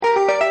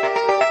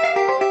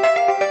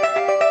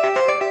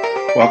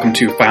Welcome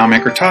to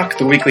FileMaker Talk,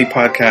 the weekly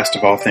podcast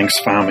of all things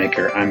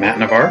FileMaker. I'm Matt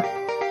Navarre.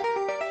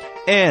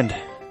 And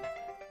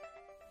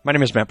my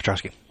name is Matt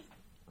Petrosky.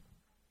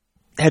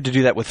 I had to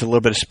do that with a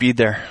little bit of speed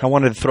there. I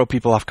wanted to throw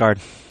people off guard.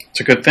 It's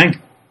a good thing.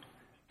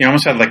 You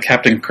almost had like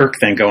Captain Kirk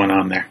thing going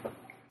on there.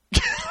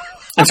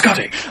 And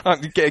Scotty.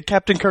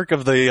 Captain Kirk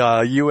of the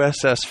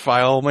USS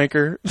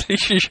FileMaker.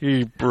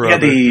 Yeah,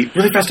 the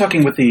really fast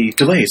talking with the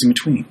delays in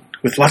between,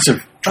 with lots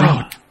of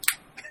drama. Oh,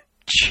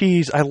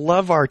 cheese. I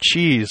love our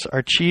cheese.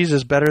 Our cheese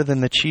is better than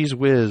the Cheese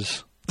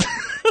Whiz.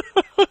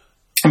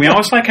 And we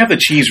always have the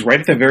cheese right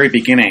at the very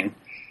beginning,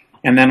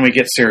 and then we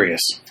get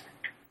serious.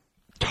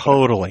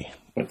 Totally.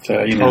 But,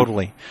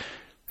 Totally.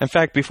 In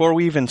fact, before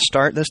we even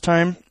start this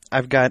time,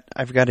 I've got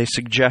a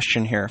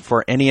suggestion here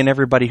for any and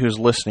everybody who's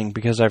listening,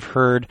 because I've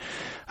heard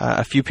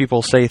a few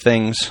people say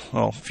things,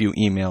 a few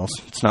emails.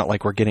 It's not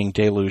like we're getting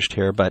deluged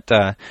here, but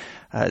the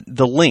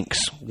links.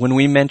 When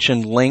we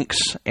mention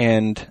links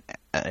and,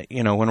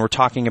 when we're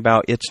talking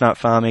about It's Not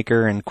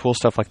FileMaker and cool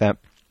stuff like that,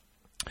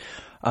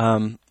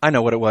 I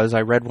know what it was.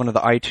 I read one of the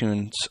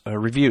iTunes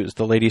reviews.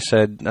 The lady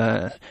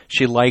said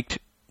she liked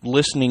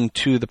listening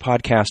to the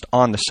podcast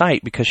on the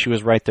site because she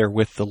was right there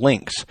with the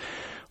links.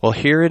 Well,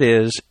 here it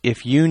is.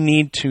 If you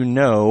need to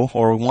know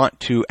or want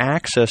to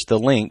access the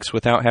links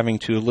without having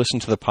to listen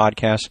to the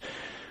podcast,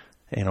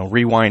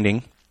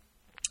 rewinding,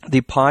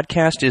 the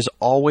podcast is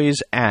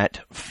always at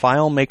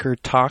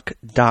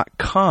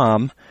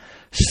filemakertalk.com/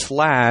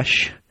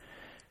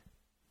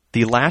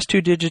 the last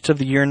two digits of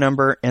the year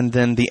number and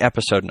then the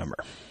episode number,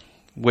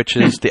 which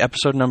is the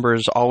episode number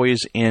is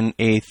always in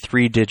a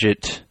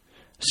 3-digit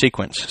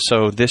sequence.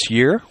 So this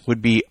year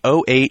would be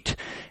 08,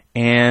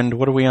 and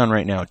what are we on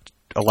right now?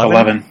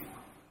 11.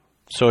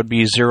 So it'd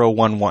be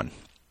 011.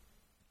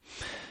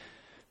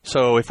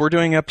 So if we're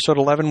doing episode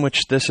 11,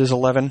 which this is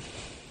 11,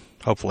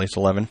 hopefully it's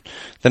 11,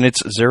 then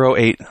it's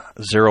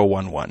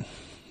 08011.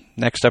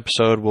 Next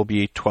episode will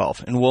be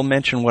 12. And we'll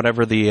mention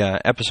whatever the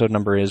episode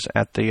number is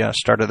at the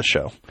start of the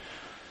show.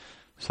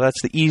 So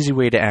that's the easy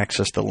way to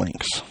access the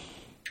links.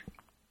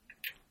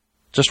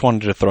 Just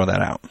wanted to throw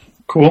that out.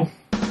 Cool.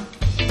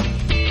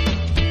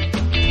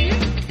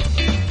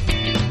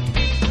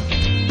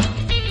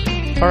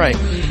 All right.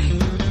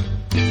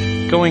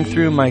 Going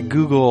through my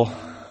Google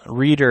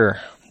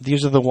Reader,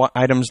 these are the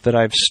items that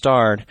I've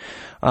starred.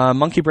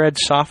 Monkey Bread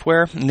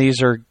Software, and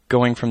these are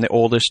going from the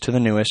oldest to the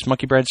newest.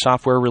 Monkey Bread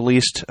Software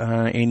released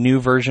a new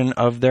version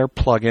of their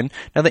plugin.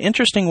 Now, the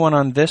interesting one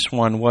on this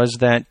one was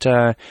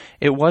that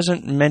it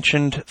wasn't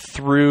mentioned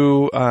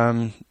through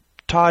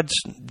Todd's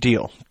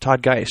deal,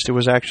 Todd Geist. It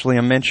was actually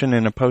a mention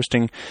in a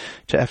posting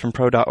to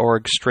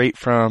fmpro.org straight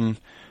from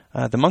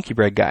the Monkey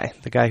Bread guy,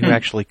 the guy who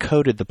actually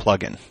coded the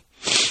plugin.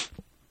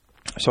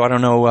 So I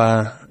don't know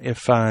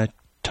if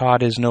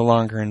Todd is no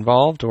longer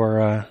involved,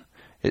 or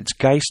it's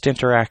Geist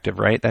Interactive,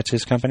 right? That's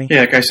his company?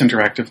 Yeah, Geist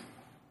Interactive.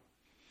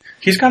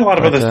 He's got a lot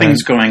of other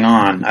things going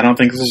on. I don't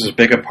think this is as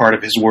big a part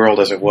of his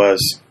world as it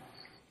was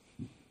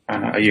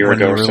a year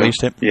ago. When they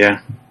released it?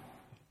 Yeah.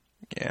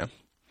 Yeah.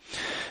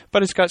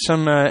 But it's got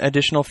some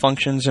additional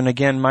functions, and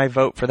again, my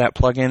vote for that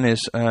plugin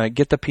is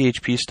get the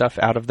PHP stuff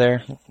out of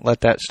there.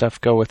 Let that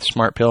stuff go with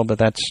SmartPill, but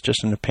that's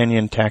just an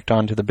opinion tacked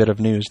on to the bit of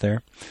news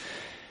there.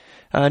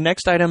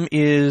 Next item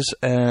is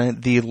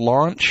the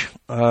launch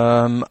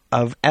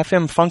of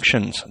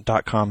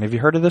fmfunctions.com. Have you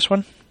heard of this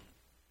one?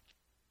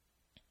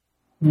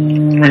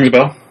 Rings a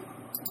bell.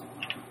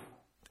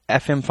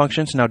 FM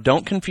Functions. Now,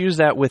 don't confuse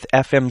that with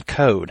FM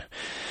Code.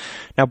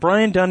 Now,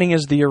 Brian Dunning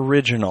is the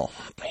original.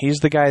 He's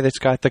the guy that's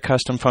got the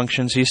custom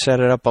functions. He set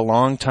it up a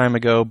long time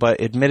ago,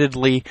 but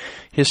admittedly,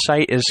 his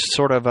site is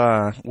sort of,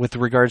 with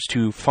regards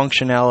to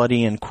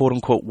functionality and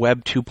quote-unquote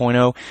Web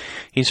 2.0,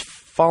 he's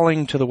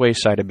falling to the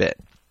wayside a bit.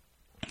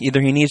 Either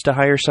he needs to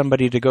hire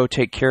somebody to go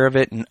take care of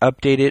it and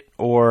update it,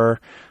 or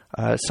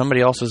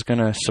somebody else is going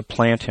to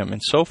supplant him.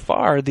 And so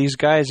far, these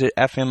guys at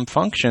FM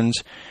Functions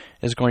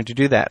is going to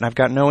do that. And I've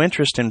got no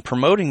interest in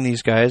promoting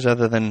these guys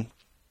other than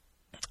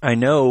I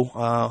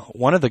know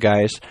one of the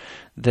guys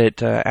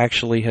that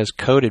actually has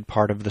coded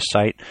part of the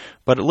site,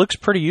 but it looks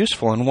pretty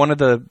useful. And one of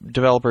the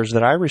developers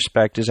that I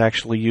respect is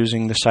actually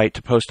using the site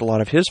to post a lot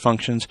of his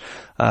functions,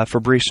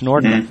 Fabrice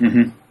Nordman.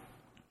 Mm-hmm.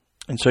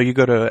 And so you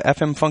go to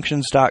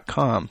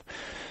fmfunctions.com,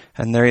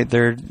 and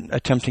they're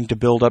attempting to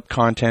build up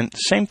content.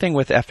 Same thing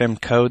with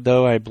FM Code,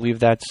 though. I believe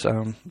that's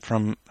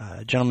from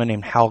a gentleman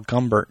named Hal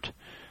Gumbert.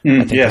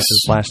 I think yes. That's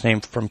his last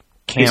name, from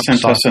Camp He sent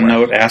Software. us a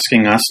note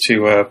asking us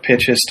to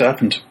pitch his stuff,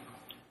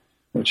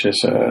 which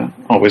is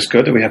always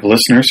good that we have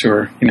listeners who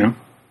are,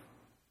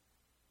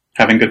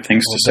 having good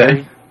things to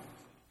say.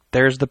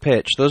 There's the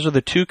pitch. Those are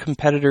the two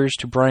competitors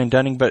to Brian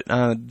Dunning, but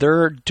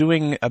they're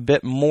doing a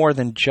bit more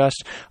than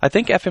just... I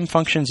think FM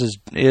Functions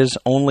is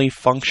only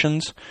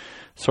functions,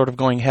 sort of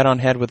going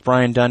head-on-head with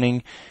Brian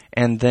Dunning,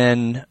 and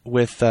then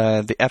with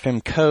the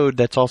FM Code,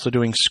 that's also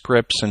doing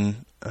scripts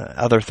and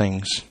other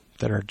things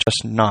that are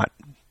just not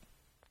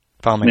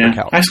FileMaker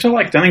Calc. I still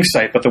like Dunning's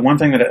site, but the one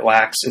thing that it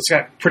lacks, it's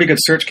got pretty good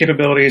search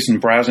capabilities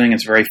and browsing.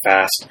 It's very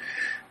fast.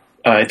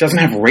 it doesn't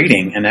have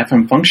rating, and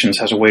FM Functions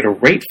has a way to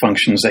rate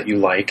functions that you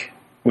like,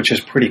 which is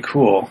pretty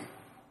cool.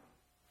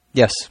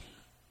 Yes.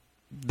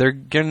 They're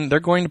going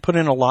to put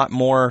in a lot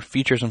more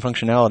features and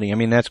functionality. I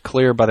mean, that's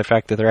clear by the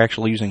fact that they're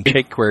actually using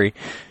jQuery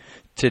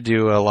to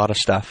do a lot of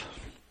stuff.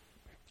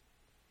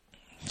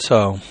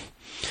 So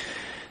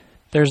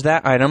there's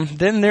that item.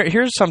 Then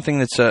here's something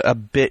that's a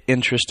bit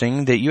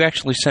interesting that you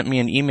actually sent me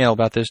an email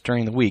about this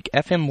during the week.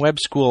 FM Web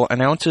School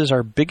announces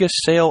our biggest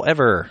sale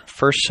ever.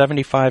 First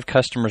 75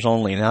 customers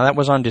only. Now, that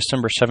was on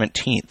December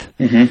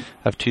 17th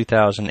of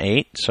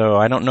 2008. So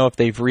I don't know if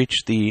they've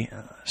reached the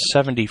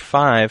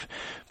 75,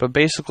 but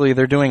basically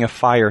they're doing a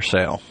fire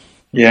sale.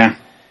 Yeah.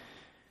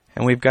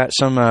 And we've got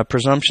some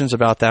presumptions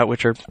about that,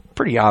 which are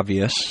pretty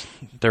obvious.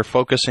 They're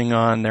focusing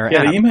on their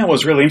app. The email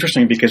was really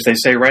interesting because they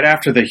say right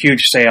after the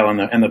huge sale, and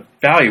the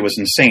value was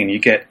insane. You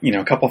get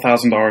a couple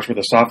 $1,000s worth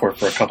of software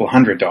for a couple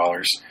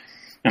 $100s,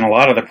 and a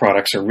lot of the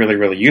products are really,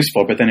 really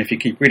useful. But then if you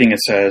keep reading, it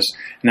says,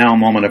 now a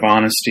moment of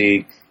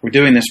honesty. We're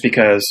doing this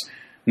because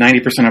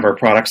 90% of our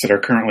products that are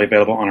currently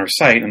available on our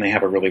site, and they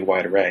have a really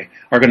wide array,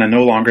 are going to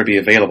no longer be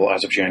available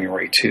as of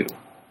January 2.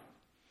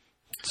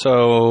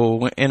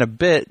 So in a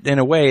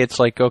way, it's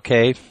like,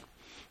 okay,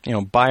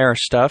 buy our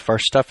stuff. Our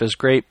stuff is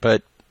great,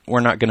 but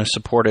we're not going to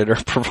support it or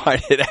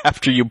provide it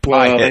after you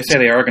buy it. Well, they say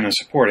they are going to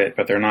support it,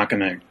 but they're not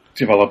going to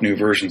develop new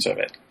versions of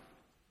it.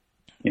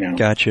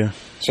 Gotcha.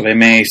 So they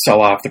may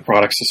sell off the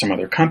products to some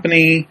other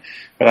company,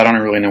 but I don't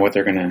really know what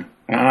they're going to.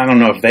 I don't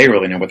know if they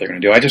really know what they're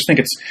going to do. I just think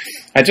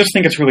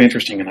it's really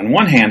interesting. And on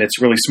one hand,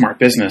 it's really smart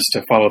business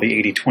to follow the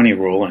 80-20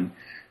 rule and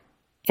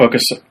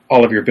focus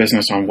all of your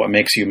business on what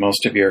makes you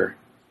most of your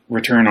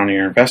return on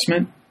your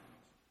investment.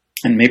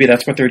 And maybe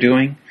that's what they're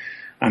doing.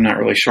 I'm not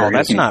really sure. Oh,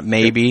 that's not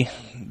maybe.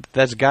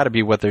 That's got to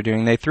be what they're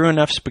doing. They threw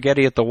enough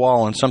spaghetti at the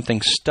wall and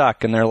something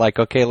stuck, and they're like,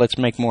 okay, let's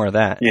make more of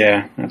that.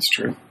 Yeah, that's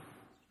true.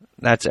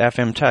 That's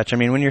FM Touch. I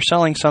mean, when you're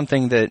selling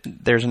something that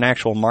there's an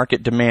actual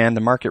market demand,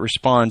 the market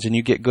responds, and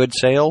you get good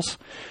sales,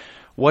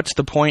 what's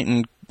the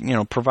point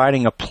in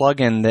providing a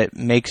plugin that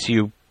makes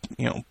you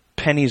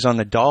pennies on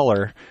the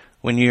dollar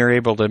when you're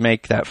able to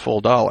make that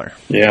full dollar?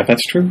 Yeah,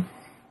 that's true.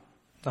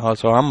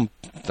 So I'm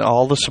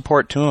all the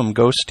support to him.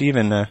 Go,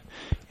 Steven.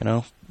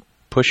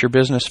 Push your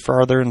business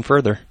farther and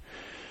further.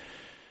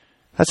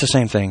 That's the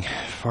same thing.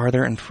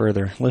 Farther and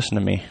further. Listen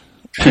to me.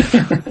 These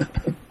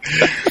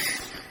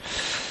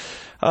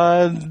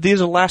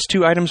are the last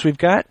two items we've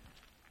got.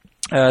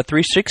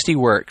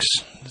 360works.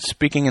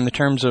 Speaking in the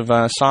terms of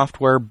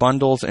software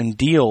bundles and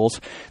deals,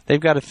 they've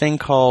got a thing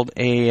called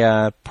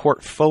a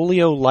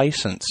portfolio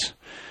license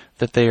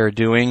that they are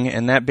doing,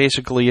 and that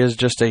basically is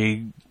just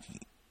a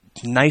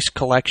nice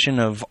collection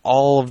of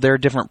all of their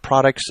different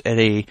products at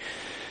a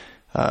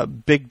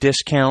big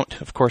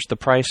discount. Of course, the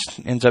price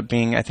ends up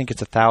being, I think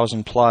it's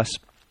 $1,000 plus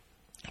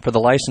for the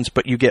license,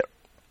 but you get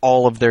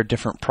all of their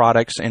different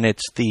products, and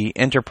it's the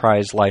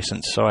enterprise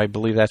license. So I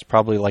believe that's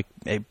probably like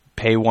a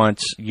pay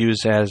once,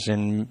 use as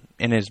in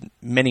as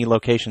many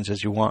locations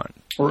as you want.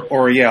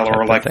 Or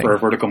like for a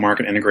vertical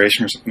market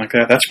integration or something like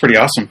that. That's pretty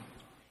awesome.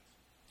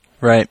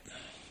 Right.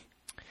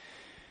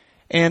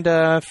 And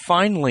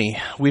finally,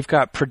 we've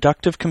got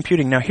Productive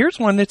Computing. Now, here's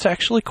one that's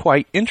actually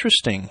quite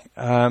interesting.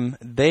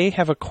 They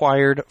have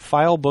acquired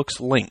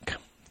FileBooks Link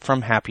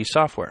from Happy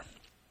Software.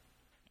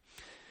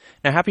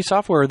 Now, Happy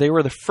Software, they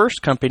were the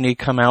first company to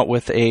come out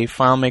with a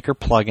FileMaker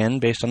plugin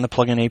based on the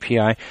plugin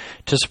API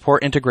to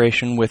support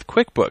integration with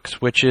QuickBooks,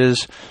 which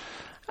is,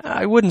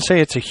 I wouldn't say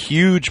it's a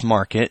huge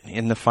market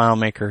in the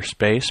FileMaker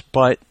space,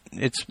 but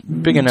it's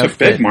big enough. It's a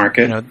big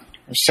market.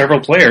 Several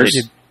players.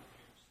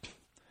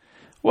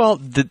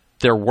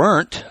 There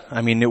weren't.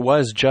 I mean, it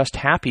was just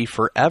Happy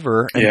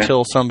forever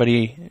until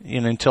somebody,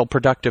 until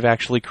Productive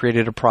actually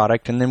created a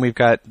product. And then we've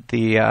got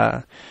the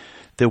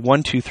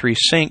 123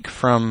 Sync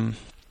from,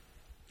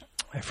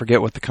 I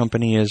forget what the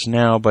company is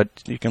now, but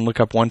you can look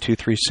up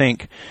 123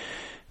 Sync.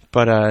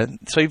 But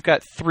so you've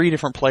got three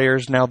different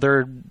players. Now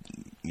they're,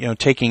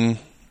 taking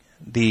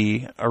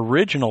the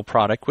original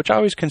product, which I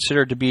always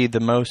considered to be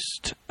the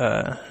most,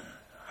 I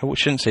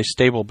shouldn't say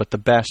stable, but the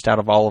best out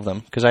of all of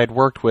them. Because I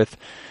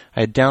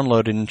had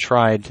downloaded and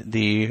tried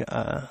the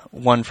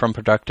one from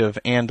Productive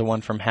and the one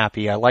from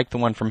Happy. I liked the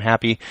one from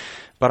Happy,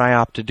 but I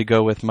opted to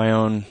go with my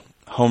own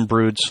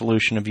homebrewed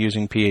solution of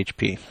using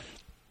PHP,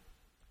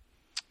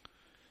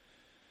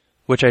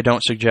 which I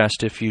don't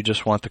suggest if you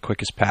just want the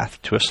quickest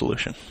path to a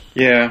solution.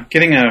 Yeah,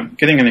 getting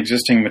an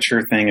existing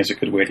mature thing is a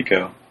good way to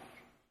go.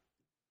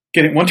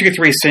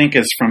 123 Sync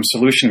is from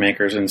Solution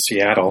Makers in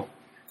Seattle.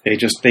 They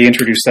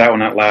introduced that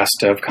one at last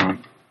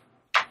DevCon.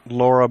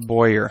 Laura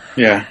Boyer.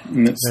 Yeah,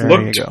 and it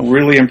looked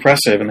really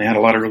impressive, and they had a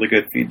lot of really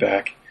good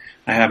feedback.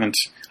 I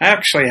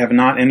actually have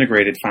not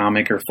integrated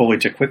FileMaker fully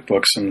to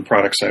QuickBooks and the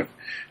products I've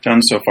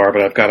done so far,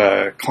 but I've got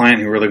a client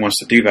who really wants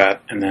to do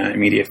that in the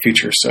immediate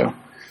future, so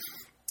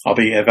I'll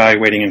be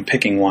evaluating and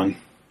picking one.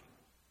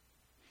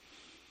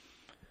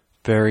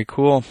 Very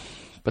cool.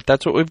 But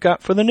that's what we've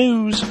got for the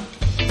news.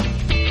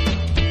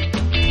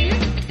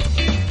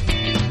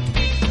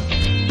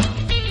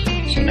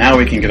 So now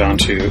we can get on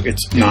to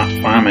It's Not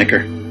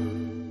FileMaker.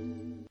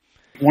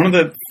 one of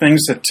the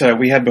things that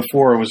we had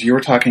before was you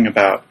were talking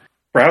about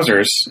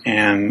browsers,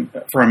 and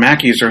for a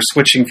Mac user,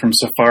 switching from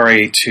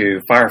Safari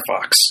to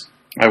Firefox.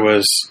 I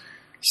was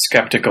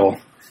skeptical,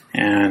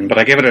 but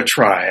I gave it a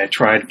try. I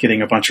tried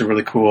getting a bunch of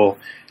really cool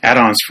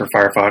add-ons for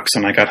Firefox,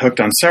 and I got hooked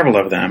on several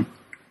of them.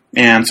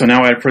 And so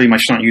now I pretty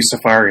much don't use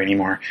Safari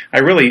anymore.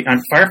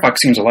 Firefox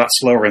seems a lot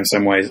slower in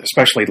some ways,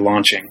 especially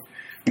launching.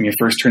 When you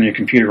first turn your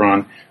computer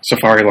on,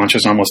 Safari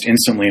launches almost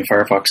instantly, and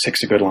Firefox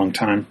takes a good long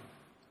time.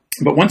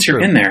 But once you're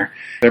in there,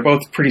 they're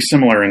both pretty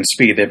similar in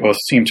speed. They both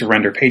seem to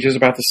render pages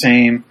about the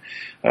same.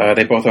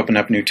 They both open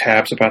up new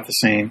tabs about the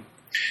same.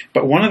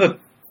 But one of the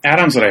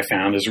add-ons that I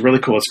found is really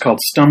cool. It's called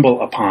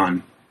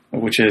StumbleUpon,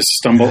 which is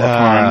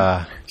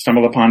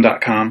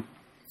StumbleUpon.com.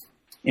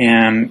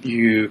 And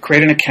you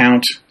create an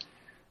account,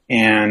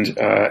 and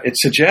it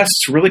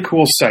suggests really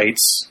cool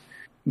sites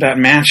that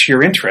match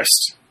your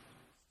interests.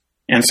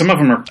 And some of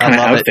them are kind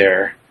of out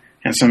there,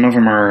 and some of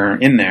them are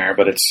in there,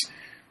 but it's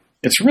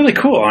really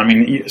cool. I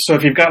mean, so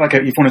if you've got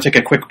if you want to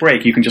take a quick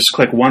break, you can just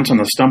click once on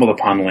the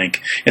StumbleUpon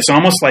link. It's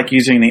almost like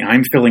using the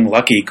I'm Feeling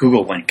Lucky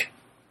Google link,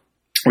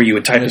 where you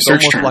would type a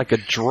search term. It's almost like a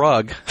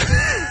drug.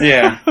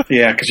 yeah,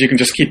 because you can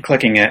just keep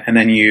clicking it, and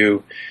then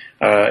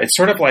it's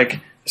sort of like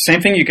the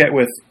same thing you get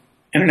with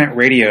internet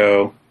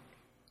radio,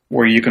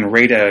 where you can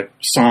rate a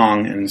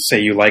song and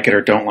say you like it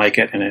or don't like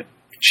it, and it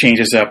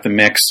changes up the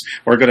mix,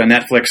 or go to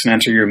Netflix and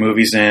enter your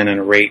movies in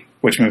and rate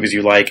which movies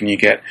you like, and you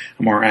get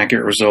a more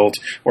accurate result,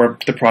 or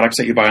the products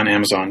that you buy on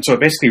Amazon. So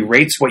it basically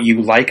rates what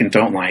you like and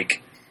don't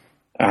like,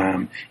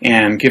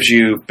 and gives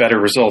you better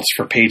results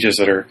for pages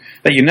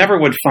that you never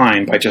would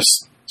find by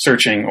just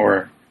searching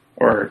or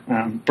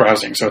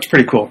browsing. So it's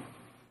pretty cool.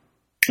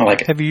 I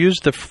like it. Have you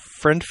used the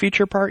friend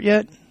feature part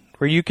yet,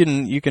 where you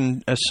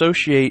can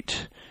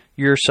associate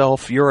your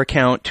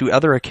account to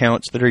other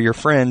accounts that are your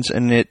friends,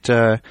 and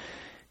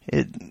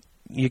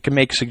you can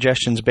make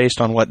suggestions based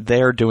on what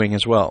they're doing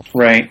as well.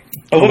 Right.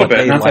 A little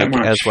bit, not that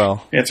much. As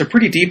well. Yeah, it's a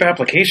pretty deep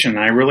application.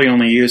 I really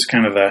only use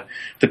kind of the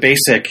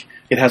basic.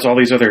 It has all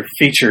these other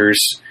features,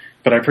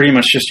 but I pretty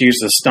much just use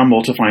the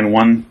Stumble to find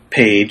one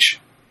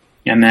page,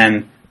 and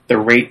then the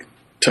rate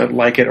to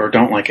like it or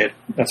don't like it.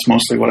 That's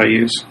mostly what I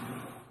use.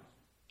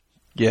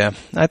 Yeah,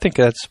 I think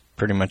that's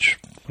pretty much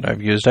what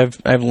I've used.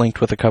 I've linked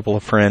with a couple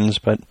of friends,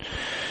 but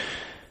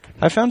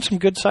I found some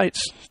good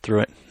sites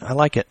through it. I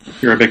like it.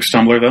 You're a big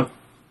stumbler, though?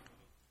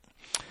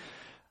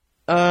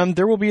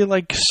 There will be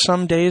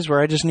some days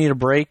where I just need a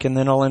break, and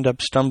then I'll end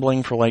up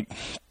stumbling for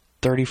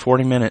 30,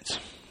 40 minutes,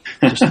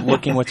 just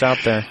looking what's out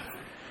there.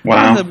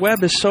 Wow. The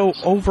web is so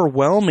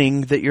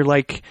overwhelming that you're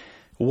like,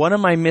 what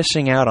am I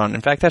missing out on? In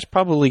fact, that's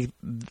probably,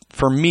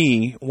 for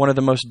me, one of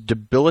the most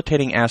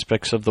debilitating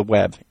aspects of the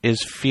web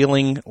is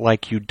feeling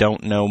like you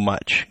don't know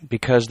much,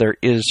 because there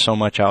is so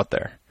much out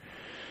there.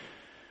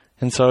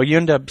 And so you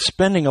end up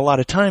spending a lot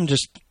of time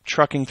just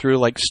trucking through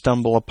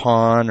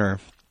StumbleUpon, or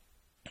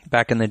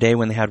back in the day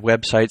when they had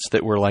websites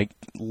that were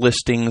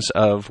listings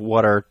of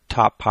what are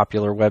top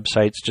popular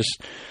websites,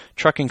 just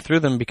trucking through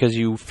them because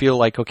you feel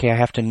like, okay, I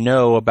have to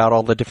know about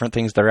all the different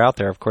things that are out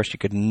there. Of course, you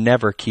could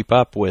never keep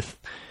up with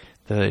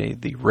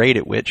the rate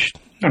at which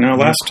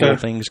last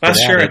things last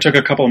year I took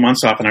a couple of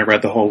months off and I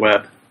read the whole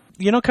web.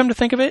 Come to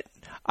think of it,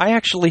 I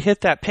actually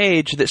hit that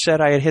page that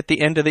said I had hit the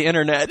end of the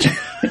internet.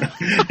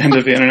 End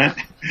of the internet?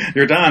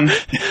 You're done.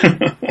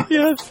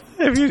 Yes.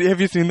 Have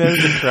you seen that?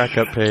 It's a crack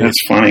up page.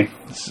 That's funny.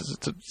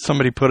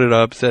 Somebody put it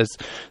up, says,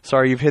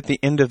 sorry, you've hit the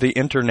end of the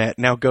internet.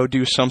 Now go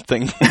do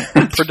something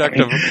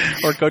productive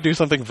or go do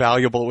something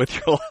valuable with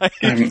your life.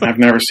 I've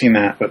never seen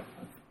that, but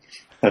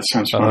that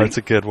sounds funny. Oh, it's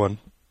a good one.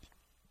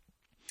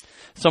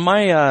 So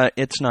my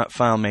It's Not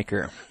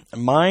FileMaker.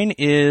 Mine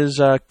is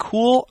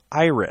Cool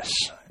Iris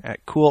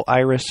at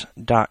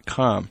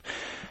cooliris.com.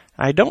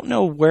 I don't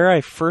know where I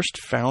first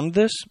found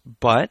this,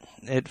 but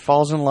it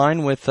falls in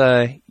line with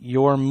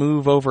your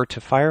move over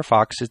to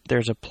Firefox.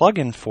 There's a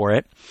plugin for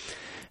it.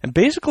 And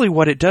basically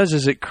what it does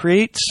is it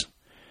creates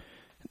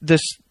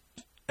this,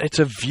 it's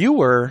a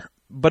viewer,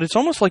 but it's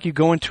almost like you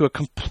go into a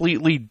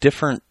completely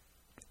different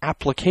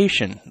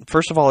application.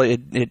 First of all,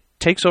 it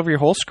takes over your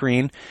whole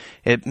screen.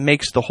 It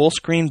makes the whole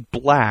screen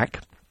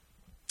black,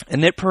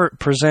 and it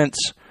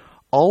presents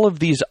all of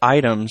these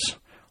items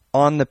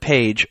on the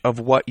page of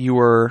what you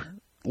are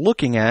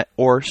looking at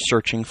or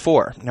searching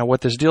for. Now,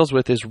 what this deals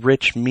with is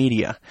rich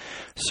media.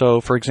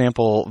 So, for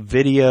example,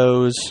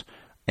 videos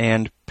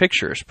and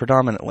pictures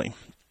predominantly.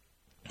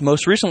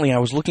 Most recently, I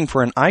was looking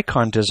for an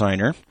icon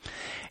designer,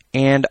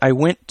 and I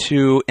went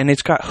to, and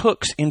it's got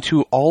hooks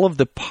into all of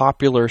the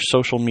popular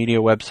social media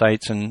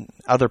websites and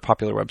other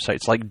popular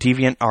websites like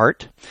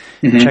DeviantArt.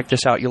 Mm-hmm. Check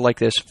this out. You'll like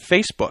this.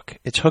 Facebook.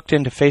 It's hooked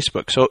into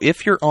Facebook. So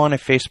if you're on a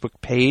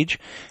Facebook page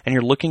and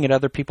you're looking at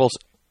other people's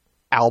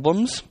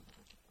albums,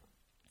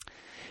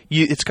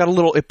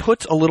 it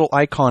puts a little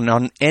icon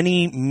on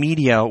any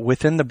media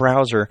within the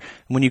browser.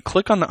 When you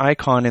click on the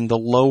icon in the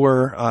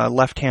lower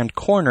left-hand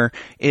corner,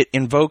 it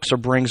invokes or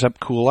brings up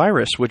Cool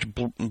Iris, which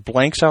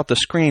blanks out the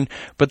screen,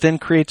 but then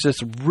creates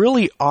this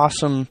really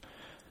awesome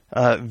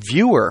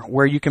viewer,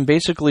 where you can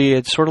basically,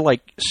 it's sort of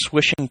like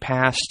swishing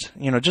past,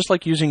 just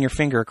like using your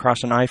finger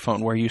across an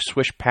iPhone where you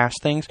swish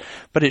past things,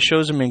 but it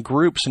shows them in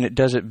groups and it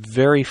does it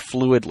very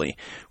fluidly,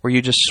 where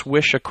you just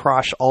swish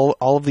across all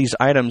of these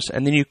items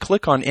and then you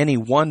click on any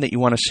one that you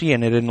want to see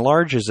and it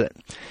enlarges it.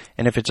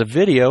 And if it's a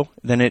video,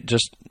 then it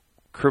just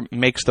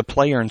makes the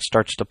player and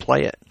starts to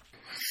play it.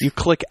 You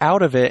click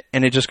out of it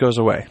and it just goes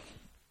away.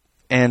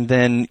 And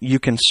then you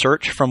can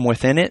search from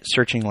within it,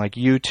 searching like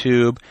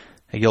YouTube.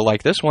 You'll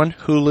like this one,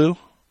 Hulu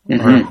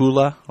or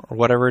Hula or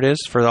whatever it is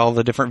for all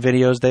the different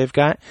videos they've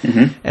got.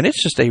 And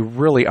it's just a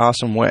really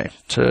awesome way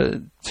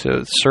to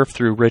surf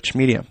through rich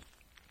media.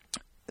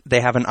 They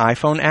have an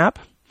iPhone app,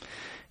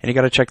 and you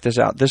got to check this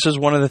out. This is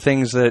one of the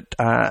things that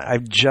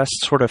I've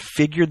just sort of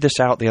figured this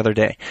out the other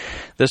day.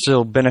 This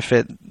will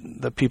benefit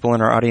the people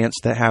in our audience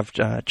that have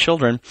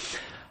children.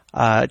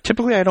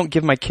 Typically, I don't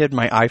give my kid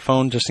my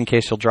iPhone just in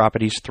case he'll drop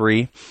it. He's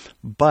 3.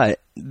 But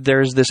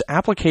there's this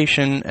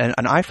application,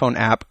 an iPhone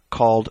app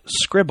called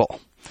Scribble.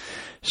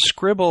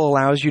 Scribble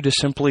allows you to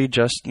simply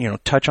just,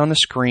 touch on the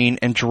screen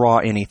and draw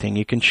anything.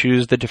 You can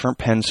choose the different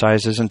pen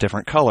sizes and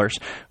different colors.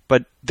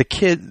 But the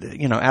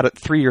kid, at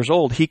 3 years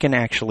old, he can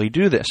actually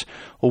do this.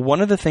 Well,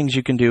 one of the things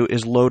you can do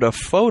is load a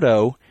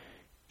photo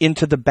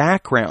into the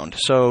background.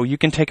 So you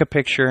can take a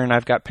picture, and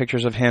I've got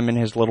pictures of him and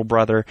his little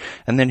brother,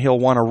 and then he'll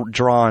want to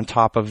draw on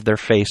top of their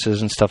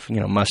faces and stuff,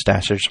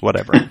 mustaches,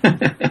 whatever.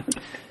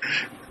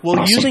 Well,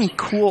 awesome. Using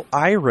Cool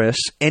Iris,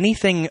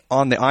 anything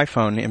on the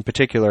iPhone in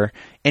particular,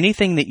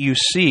 anything that you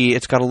see,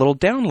 it's got a little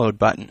download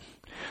button.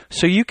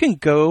 So you can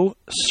go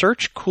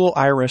search Cool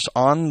Iris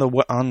on the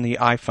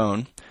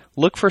iPhone,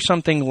 look for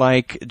something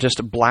like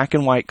just black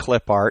and white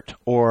clip art,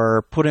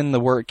 or put in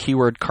the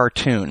keyword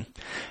cartoon.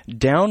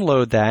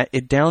 Download that.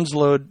 It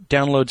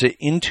downloads it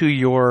into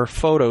your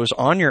photos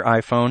on your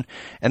iPhone,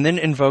 and then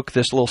invoke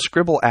this little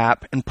Scribble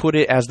app and put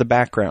it as the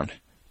background.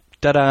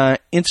 Ta-da!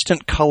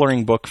 Instant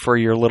coloring book for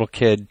your little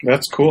kid.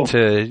 That's cool.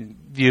 To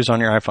use on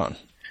your iPhone.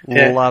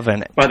 Yeah.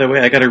 Loving it. By the way,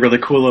 I got a really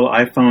cool little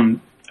iPhone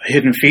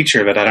hidden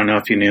feature that I don't know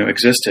if you knew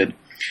existed.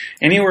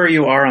 Anywhere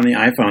you are on the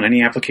iPhone,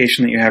 any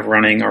application that you have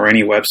running or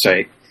any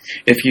website,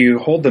 if you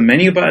hold the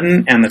menu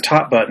button and the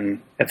top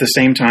button at the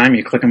same time,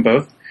 you click them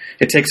both,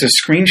 it takes a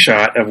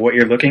screenshot of what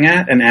you're looking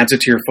at and adds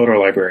it to your photo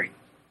library.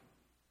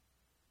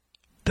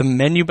 The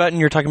menu button,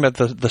 you're talking about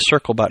the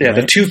circle button, yeah,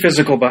 right? The 2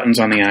 physical buttons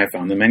on the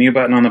iPhone, the menu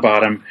button on the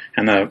bottom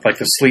and the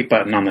sleep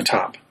button on the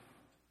top.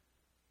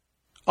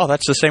 Oh,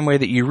 that's the same way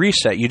that you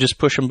reset. You just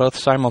push them both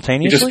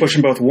simultaneously? You just push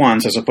them both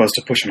once as opposed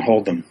to push and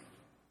hold them.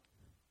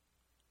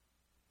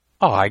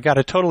 Oh, I got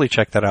to totally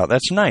check that out.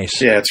 That's nice.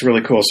 Yeah, it's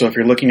really cool. So if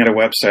you're looking at a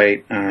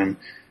website and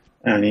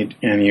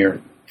you're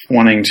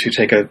wanting to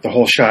take the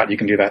whole shot, you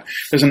can do that.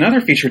 There's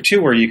another feature,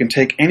 too, where you can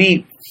take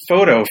any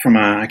photo from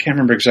I can't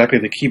remember exactly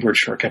the keyboard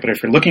shortcut, but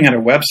if you're looking at a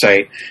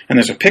website and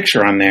there's a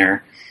picture on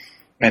there,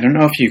 I don't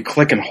know if you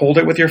click and hold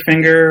it with your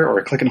finger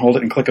or click and hold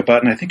it and click a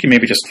button. I think you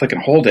maybe just click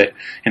and hold it,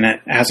 and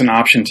it has an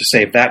option to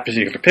save that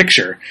particular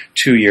picture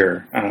to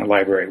your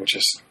library, which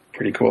is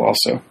pretty cool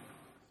also.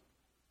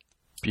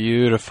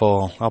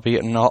 Beautiful. I'll be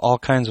getting all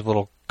kinds of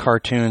little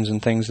cartoons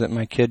and things that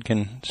my kid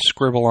can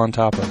scribble on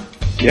top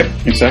of. Yep,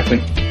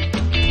 exactly.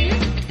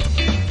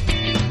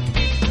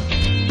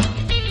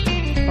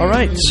 All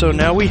right, so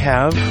now we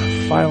have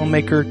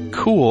FileMaker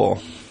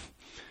Cool.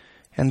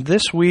 And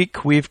this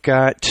week we've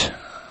got...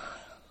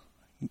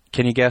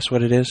 Can you guess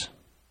what it is?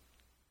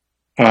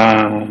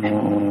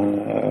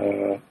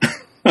 I'm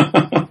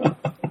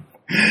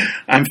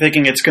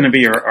thinking it's going to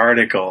be your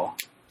article.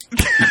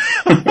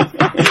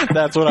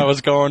 That's what I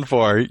was going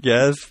for.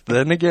 Yes.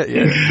 Then again,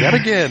 yet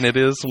again, it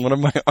is one of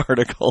my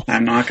articles.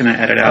 I'm not going to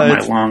edit out my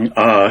long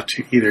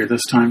to either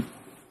this time.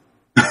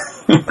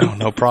 Oh,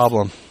 no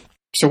problem.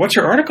 So what's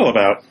your article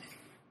about?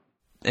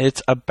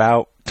 It's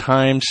about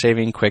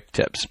time-saving quick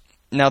tips.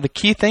 Now, the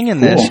key thing in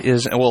this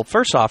is, well,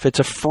 first off, it's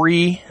a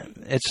free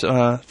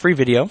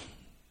video,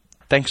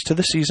 thanks to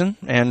the season,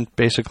 and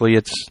basically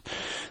it's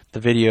the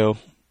video.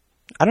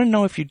 I don't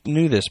know if you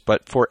knew this,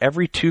 but for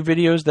every 2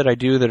 videos that I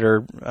do that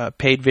are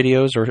paid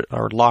videos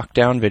or locked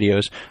down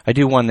videos, I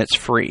do one that's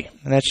free.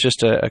 And that's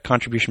just a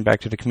contribution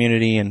back to the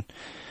community and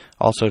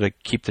also to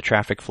keep the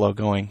traffic flow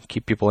going,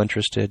 keep people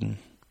interested, and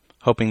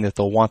hoping that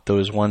they'll want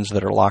those ones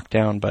that are locked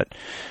down. But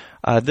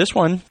this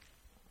one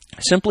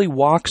simply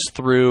walks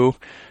through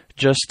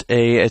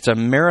it's a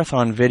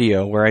marathon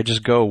video where I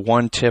just go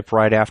one tip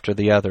right after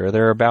the other.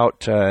 There are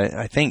about,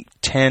 I think,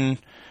 10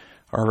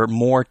 or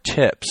more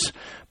tips,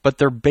 but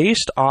they're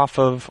based off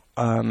of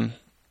a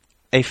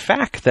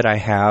FAQ that I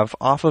have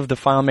off of the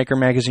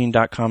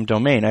FileMakerMagazine.com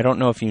domain. I don't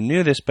know if you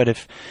knew this, but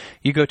if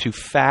you go to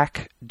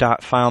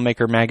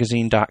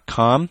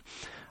FAQ.FileMakerMagazine.com,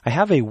 I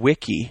have a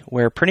wiki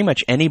where pretty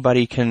much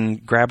anybody can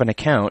grab an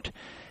account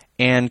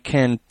and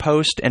can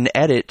post and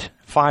edit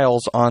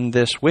files on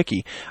this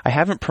wiki. I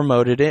haven't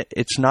promoted it.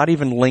 It's not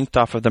even linked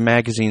off of the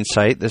magazine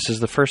site. This is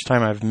the first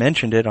time I've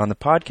mentioned it on the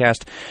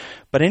podcast.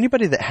 But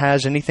anybody that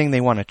has anything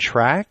they want to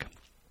track,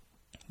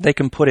 they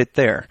can put it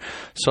there.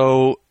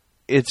 So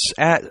it's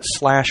at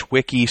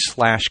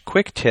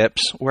 /wiki/quick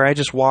tips, where I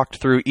just walked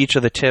through each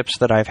of the tips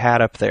that I've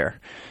had up there,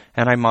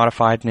 and I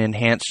modified and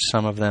enhanced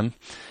some of them.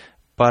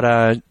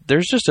 But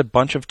there's just a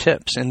bunch of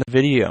tips in the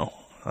video,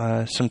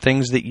 some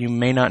things that you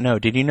may not know.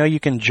 Did you know you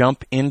can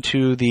jump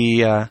into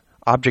the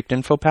object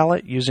info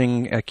palette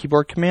using a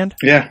keyboard command?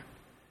 Yeah.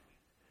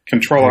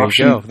 Control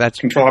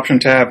Option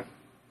Tab.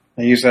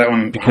 I use that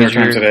one 100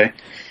 times a day.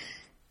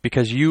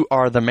 Because you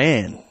are the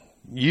man.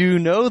 You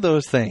know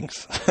those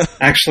things.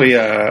 Actually,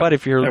 but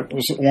if you're... that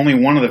was only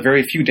one of the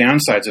very few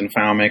downsides in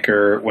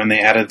FileMaker when they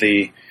added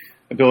the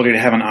ability to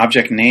have an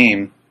object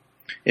name,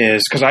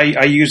 is because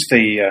I use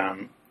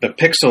the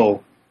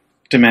pixel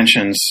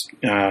dimensions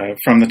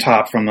from the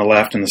top, from the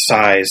left, and the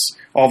size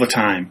all the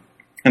time.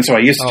 And so I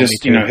used to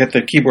just hit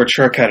the keyboard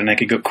shortcut, and I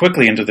could go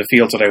quickly into the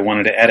fields that I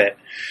wanted to edit,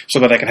 so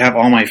that I could have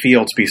all my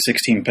fields be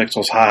 16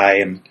 pixels high,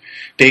 and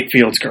date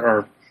fields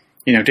are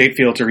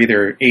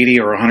either 80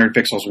 or 100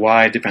 pixels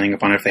wide, depending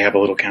upon if they have a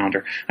little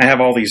counter. I have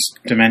all these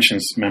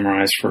dimensions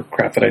memorized for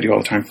crap that I do all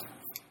the time.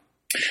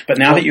 But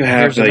now that you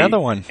have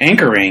the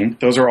anchoring,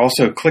 those are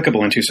also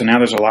clickable into, so now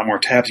there's a lot more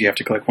tabs you have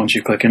to click once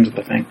you click into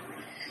the thing.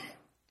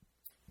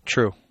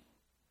 True.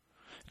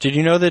 Did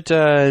you know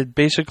that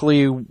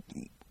basically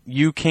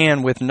you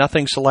can, with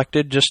nothing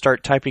selected, just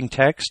start typing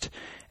text,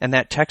 and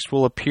that text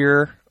will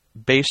appear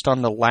based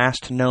on the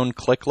last known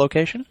click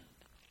location?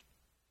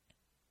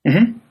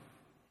 Mm-hmm.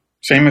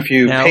 Same if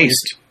you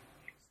paste.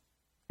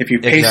 If you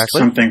paste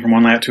something from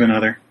one layout to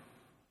another.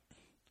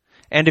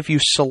 And if you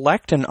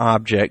select an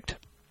object,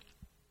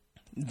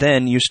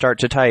 then you start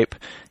to type.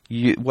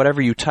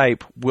 Whatever you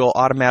type will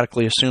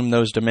automatically assume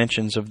those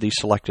dimensions of the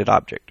selected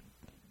object.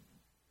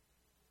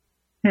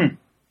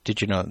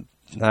 Did you know?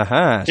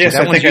 Yes,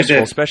 I think I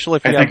did. Especially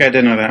if you I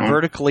did know that one.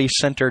 Vertically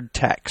centered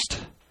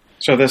text.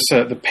 So this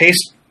the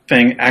paste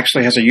thing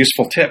actually has a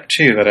useful tip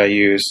too that I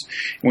use.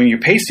 When you're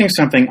pasting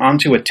something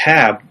onto a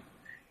tab,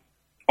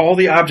 all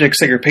the objects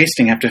that you're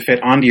pasting have to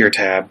fit onto your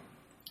tab.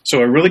 So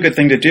a really good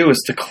thing to do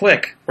is to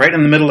click right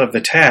in the middle of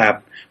the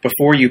tab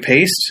before you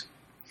paste,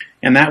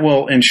 and that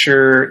will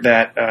ensure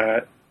that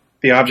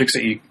the objects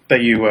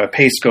that you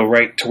paste go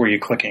right to where you're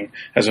clicking,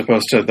 as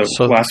opposed to the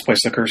last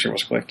place the cursor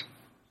was clicked.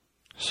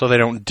 So they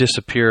don't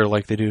disappear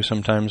like they do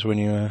sometimes when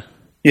you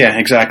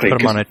exactly. Put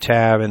them on a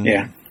tab.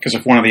 Because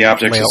if one of the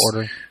objects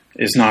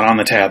is not on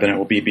the tab, then it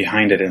will be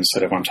behind it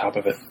instead of on top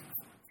of it.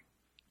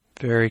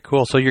 Very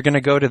cool. So you're going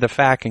to go to the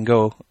FAQ and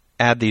go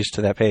add these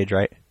to that page,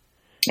 right?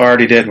 I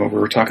already did what we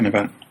were talking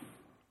about.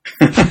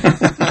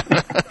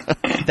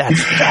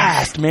 That's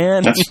fast,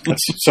 man.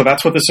 So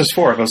that's what this is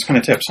for, those kind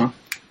of tips,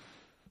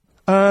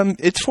 huh?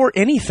 It's for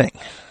anything.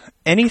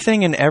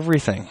 Anything and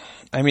everything.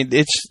 I mean,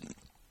 it's...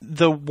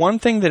 The one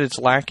thing that it's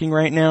lacking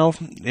right now,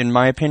 in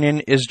my opinion,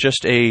 is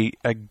just a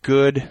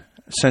good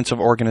sense of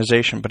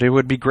organization. But it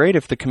would be great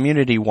if the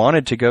community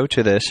wanted to go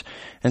to this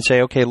and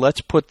say, okay, let's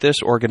put this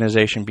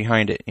organization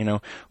behind it.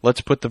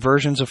 Let's put the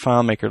versions of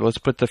FileMaker. Let's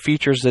put the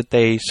features that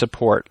they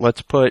support.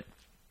 Let's put,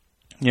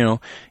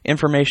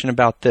 information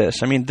about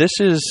this. I mean, this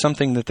is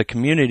something that the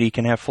community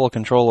can have full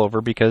control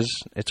over because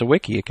it's a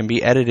wiki. It can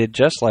be edited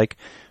just like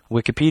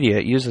Wikipedia.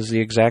 It uses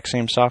the exact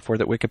same software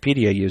that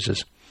Wikipedia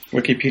uses.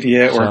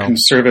 Wikipedia or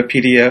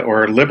Conservapedia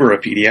or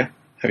Liberapedia.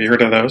 Have you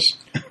heard of those?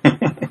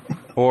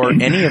 Or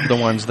any of the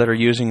ones that are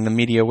using the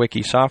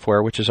MediaWiki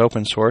software, which is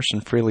open source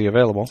and freely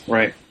available.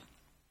 Right.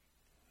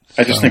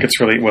 I just think it's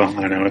really,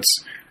 I don't know,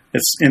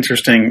 it's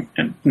interesting,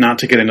 and not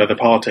to get into the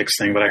politics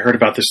thing, but I heard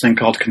about this thing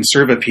called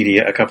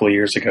Conservapedia a couple of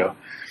years ago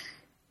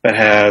that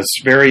has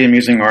very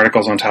amusing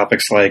articles on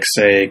topics like,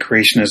 say,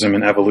 creationism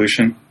and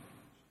evolution.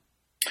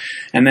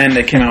 And then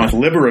they came out with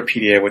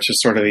Liberapedia, which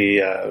is sort of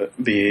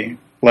the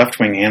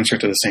left-wing answer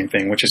to the same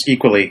thing, which is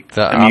equally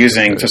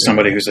amusing to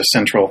somebody who's a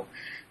central,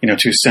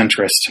 too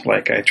centrist,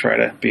 like I try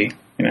to be,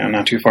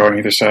 not too far on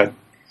either side.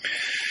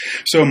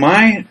 So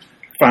my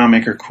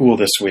FileMaker cool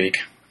this week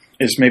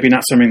is maybe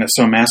not something that's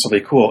so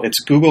massively cool.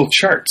 It's Google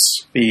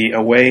Charts,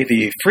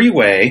 the free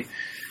way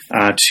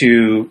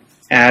to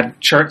add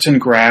charts and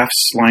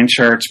graphs, line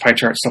charts, pie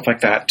charts, stuff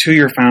like that, to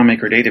your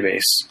FileMaker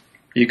database.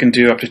 You can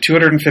do up to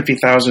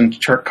 250,000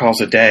 chart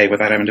calls a day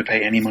without having to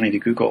pay any money to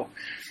Google.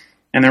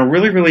 And they're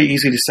really, really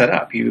easy to set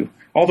up.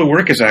 All the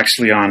work is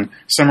actually on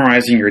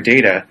summarizing your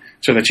data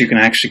so that you can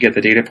actually get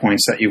the data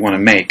points that you want to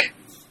make.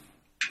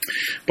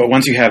 But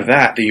once you have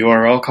that, the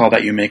URL call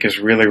that you make is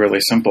really, really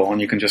simple.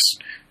 And you can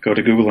just go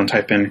to Google and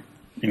type in,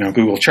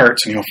 Google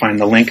Charts, and you'll find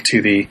the link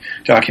to the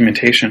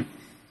documentation.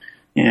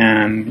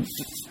 And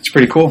it's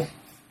pretty cool.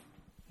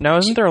 Now,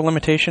 isn't there a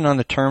limitation on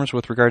the terms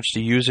with regards to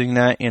using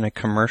that in a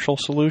commercial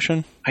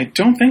solution? I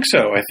don't think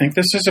so. I think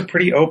this is a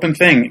pretty open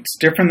thing. It's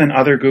different than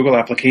other Google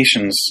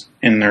applications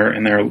in their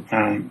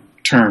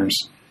terms,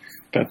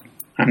 but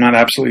I'm not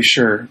absolutely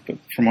sure. But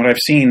from what I've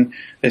seen,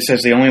 it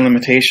says the only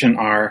limitation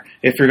are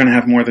if you're going to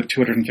have more than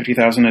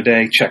 250,000 a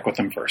day, check with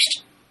them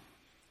first.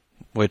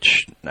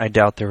 Which I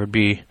doubt there would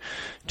be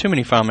too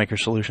many FileMaker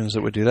solutions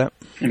that would do that.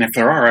 And if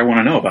there are, I want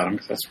to know about them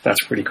because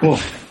that's pretty cool.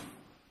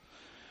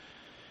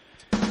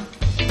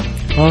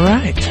 All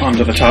right. On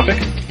to the topic.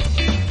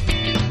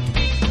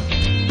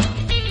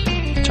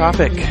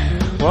 topic.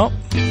 Well,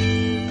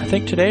 I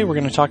think today we're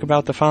going to talk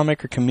about the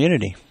FileMaker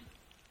community.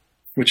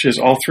 Which is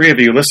all three of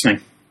you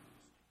listening.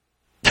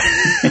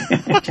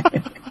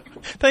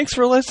 Thanks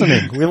for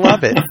listening. We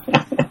love it.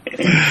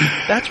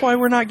 That's why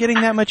we're not getting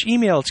that much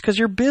email. It's because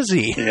you're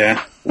busy.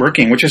 Yeah,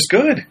 working, which is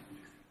good.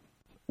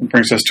 It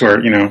brings us to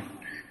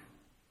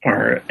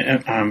our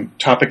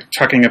topic,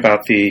 talking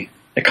about the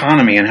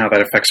economy and how that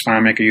affects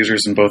FileMaker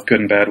users in both good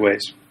and bad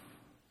ways.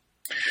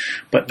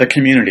 But the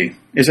community,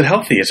 is it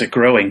healthy? Is it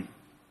growing?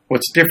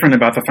 What's different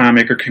about the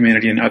FileMaker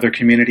community and other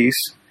communities?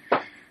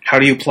 How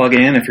do you plug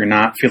in if you're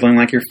not feeling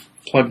like you're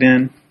plugged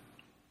in?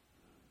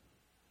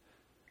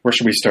 Where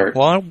should we start?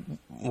 Well,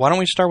 why don't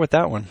we start with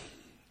that one?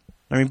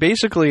 I mean,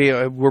 basically,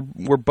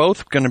 we're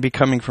both going to be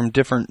coming from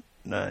different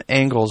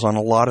angles on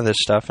a lot of this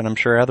stuff, and I'm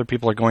sure other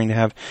people are going to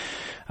have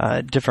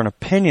different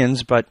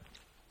opinions, but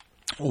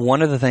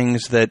one of the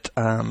things that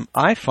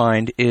I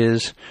find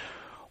is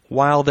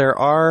while there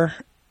are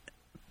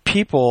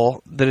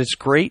people that it's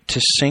great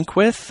to sync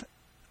with,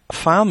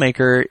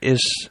 FileMaker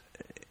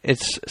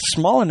it's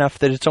small enough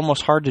that it's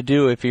almost hard to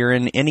do if you're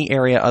in any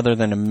area other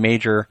than a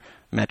major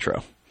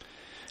metro.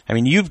 I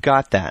mean, you've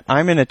got that.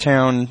 I'm in a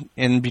town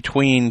in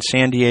between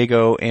San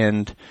Diego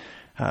and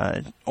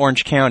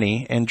Orange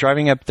County, and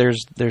driving up,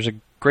 there's a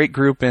great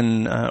group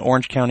in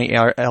Orange County,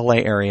 LA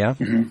area.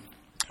 Mm-hmm.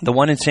 The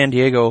one in San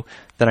Diego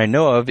that I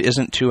know of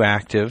isn't too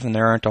active, and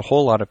there aren't a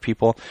whole lot of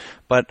people,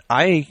 but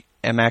I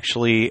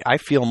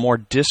feel more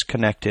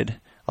disconnected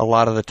a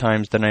lot of the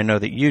times than I know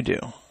that you do.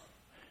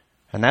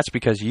 And that's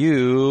because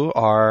you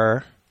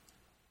are...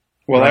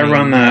 Well, I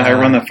run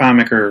the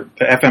FileMaker,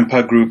 the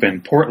FMPUG group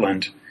in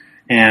Portland,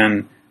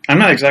 and I'm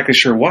not exactly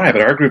sure why,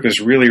 but our group is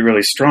really,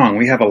 really strong.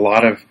 We have a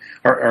lot of...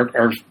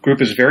 Our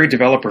group is very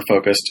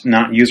developer-focused,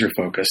 not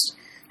user-focused,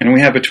 and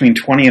we have between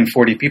 20 and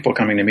 40 people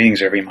coming to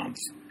meetings every month.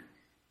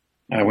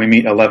 We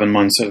meet 11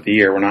 months of the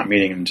year. We're not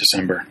meeting in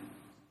December.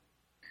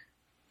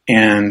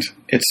 And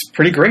it's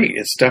pretty great.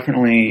 It's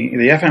definitely...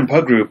 The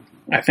FMPUG group,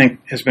 I think,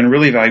 has been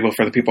really valuable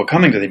for the people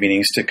coming to the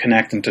meetings to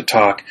connect and to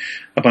talk.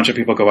 A bunch of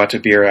people go out to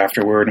beer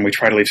afterward, and we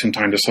try to leave some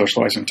time to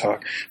socialize and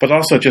talk. But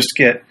also just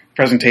get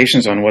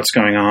presentations on what's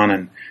going on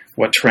and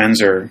what trends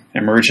are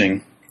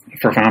emerging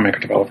for FileMaker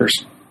developers.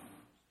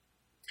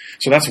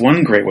 So that's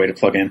one great way to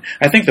plug in.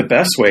 I think the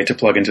best way to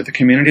plug into the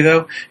community,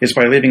 though, is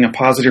by leaving a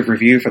positive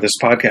review for this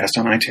podcast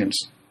on iTunes.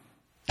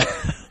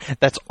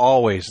 That's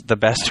always the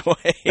best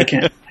way.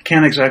 I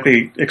can't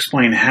exactly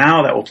explain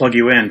how that will plug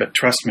you in, but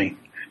trust me.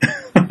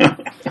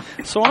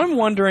 So I'm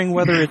wondering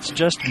whether it's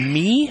just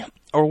me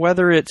or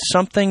whether it's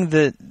something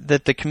that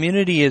the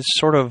community is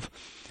sort of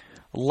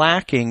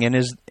lacking, and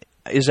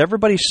is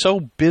everybody so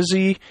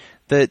busy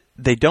that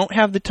they don't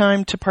have the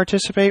time to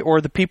participate,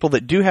 or the people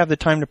that do have the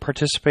time to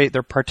participate,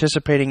 they're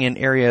participating in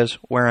areas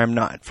where I'm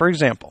not. For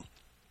example,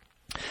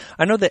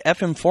 I know that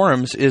FM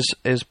Forums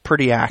is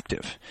pretty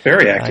active.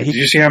 Very active. Did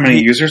you see how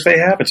many users they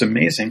have? It's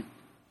amazing.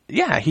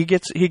 Yeah, he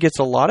gets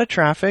a lot of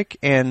traffic,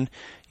 and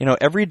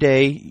every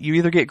day you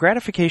either get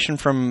gratification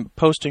from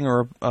posting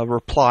or a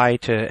reply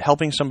to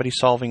helping somebody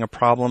solving a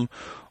problem,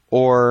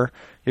 or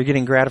you're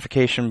getting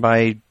gratification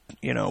by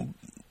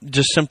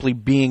just simply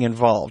being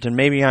involved. And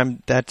maybe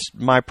that's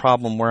my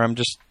problem, where I'm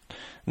just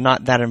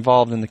not that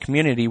involved in the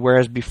community.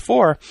 Whereas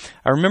before,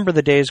 I remember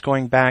the days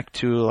going back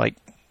to like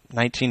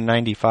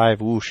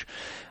 1995, whoosh,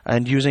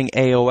 and using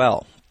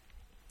AOL.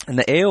 And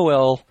the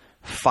AOL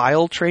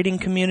file trading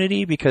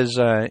community, because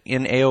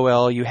in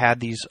AOL you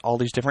had all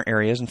these different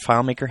areas, and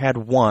FileMaker had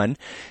one,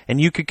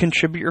 and you could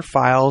contribute your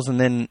files,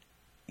 and then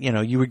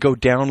you would go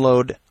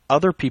download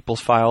other people's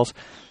files.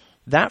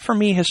 That for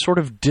me has sort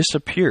of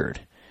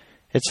disappeared.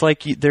 It's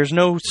like there's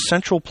no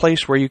central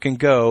place where you can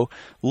go,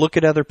 look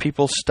at other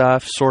people's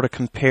stuff, sort of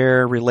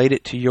compare, relate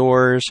it to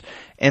yours,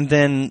 and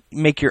then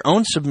make your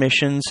own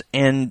submissions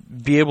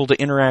and be able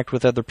to interact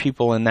with other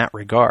people in that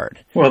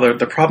regard. Well,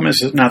 the problem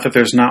is not that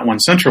there's not one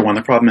central one.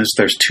 The problem is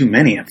there's too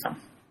many of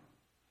them.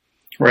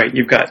 Right?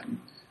 You've got,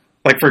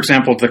 like, for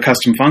example, the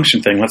custom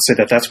function thing. Let's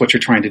say that's what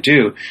you're trying to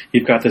do.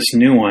 You've got this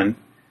new one,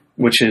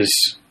 which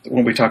is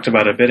what we talked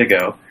about a bit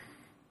ago.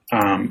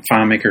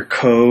 FileMaker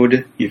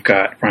Code, you've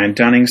got Brian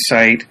Dunning's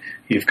site,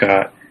 you've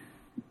got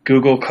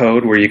Google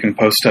Code where you can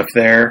post stuff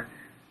there.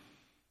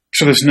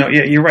 So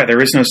you're right,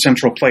 there is no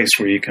central place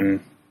where you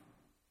can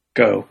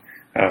go.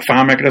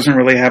 FileMaker doesn't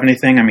really have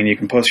anything. I mean, you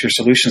can post your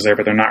solutions there,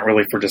 but they're not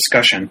really for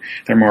discussion.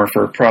 They're more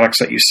for products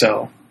that you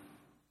sell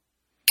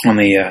on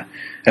the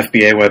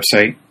FBA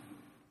website.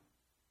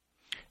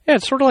 Yeah,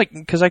 it's sort of like,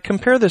 because I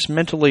compare this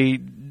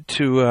mentally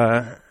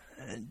to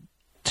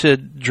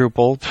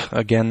Drupal.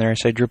 Again, there I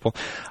say Drupal.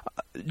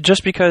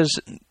 Just because,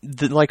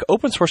 like,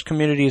 open source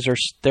communities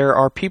there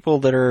are people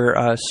that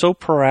are so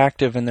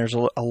proactive, and there's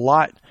a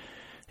lot.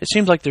 It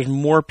seems like there's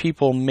more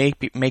people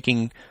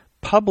making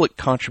public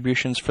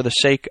contributions for the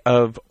sake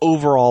of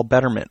overall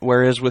betterment.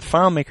 Whereas with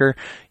FileMaker,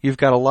 you've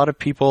got a lot of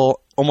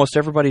people. Almost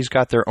everybody's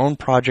got their own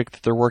project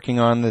that they're working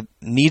on that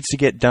needs to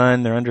get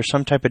done. They're under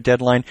some type of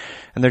deadline,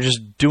 and they're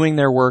just doing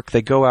their work.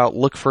 They go out,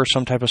 look for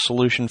some type of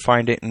solution,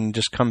 find it, and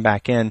just come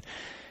back in.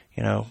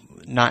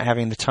 not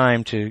having the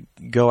time to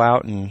go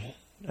out and,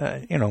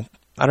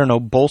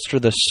 bolster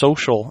the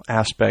social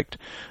aspect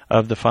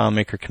of the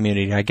FileMaker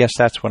community. I guess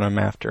that's what I'm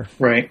after.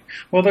 Right.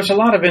 Well, there's a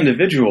lot of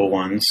individual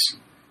ones.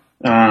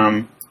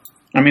 A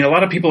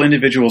lot of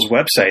individuals'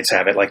 websites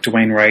have it, like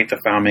Dwayne Wright, the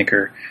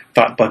FileMaker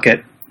Thought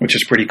Bucket, which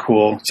is pretty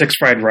cool. Six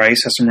Fried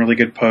Rice has some really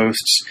good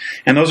posts.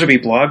 And those would be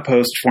blog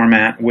post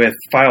format with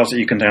files that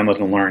you can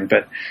download and learn.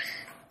 But,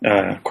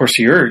 of course,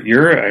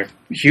 you're a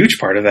huge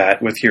part of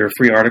that with your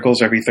free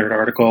articles, every third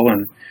article.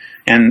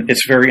 And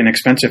it's very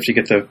inexpensive to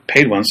get the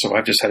paid ones, so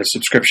I've just had a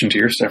subscription to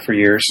your stuff for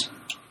years.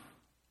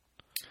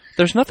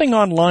 There's nothing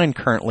online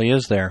currently,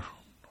 is there?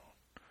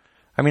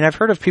 I've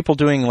heard of people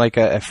doing like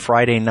a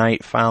Friday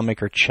night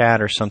FileMaker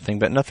chat or something,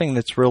 but nothing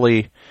that's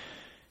really,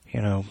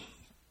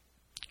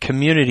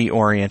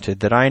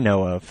 community-oriented that I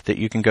know of that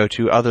you can go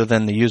to other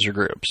than the user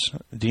groups.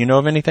 Do you know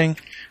of anything?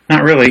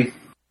 Not really.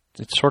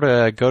 It's sort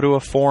of go to a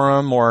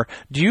forum, or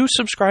do you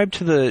subscribe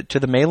to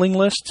the mailing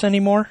lists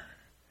anymore?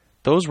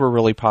 Those were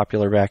really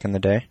popular back in the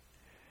day.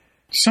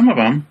 Some of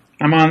them.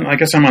 I'm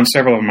on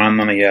several of them.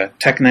 I'm on the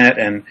TechNet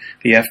and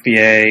the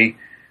FBA.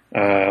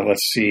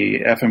 Let's see,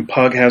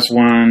 FMPUG has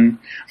one.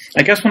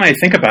 I guess when I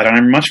think about it,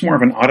 I'm much more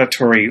of an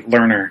auditory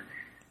learner.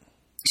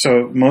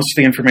 So most of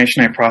the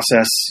information I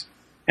process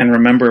and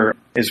remember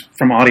is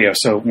from audio.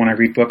 So when I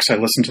read books, I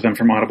listen to them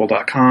from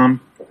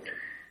audible.com,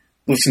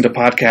 listen to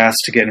podcasts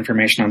to get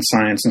information on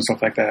science and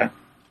stuff like that,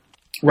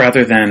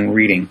 rather than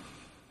reading.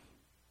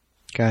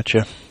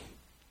 Gotcha.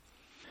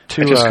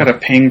 I just got a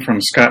ping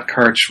from Scott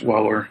Karch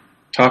while we're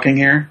talking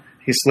here.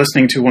 He's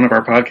listening to one of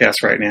our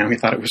podcasts right now. He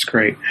thought it was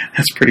great.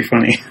 That's pretty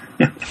funny.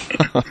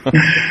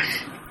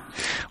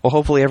 Well,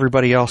 hopefully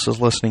everybody else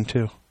is listening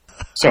too.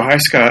 So, hi,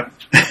 Scott.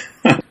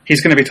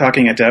 He's going to be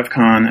talking at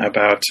DevCon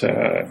about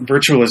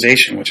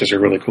virtualization, which is a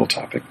really cool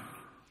topic.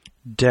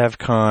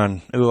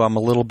 DevCon. Ooh, I'm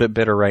a little bit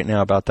bitter right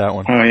now about that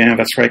one. Oh, yeah,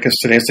 that's right, because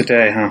today's the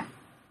day, huh?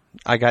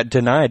 I got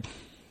denied.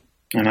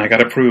 And I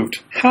got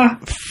approved. Ha!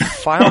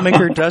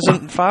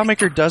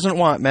 FileMaker doesn't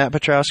want Matt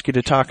Petrowski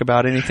to talk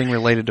about anything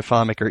related to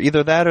FileMaker.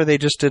 Either that or they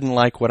just didn't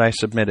like what I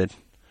submitted.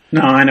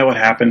 No, I know what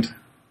happened.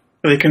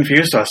 They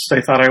confused us.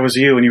 They thought I was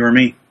you and you were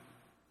me.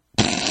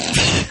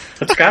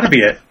 That's got to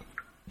be it.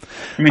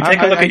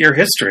 Take a look at your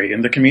history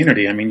in the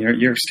community.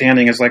 Your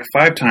standing is like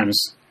 5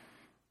 times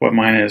what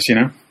mine is,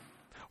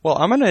 Well,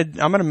 I'm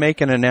gonna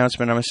make an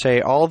announcement. I'm gonna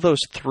say all of those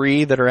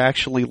 3 that are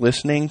actually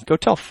listening, go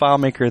tell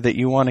FileMaker that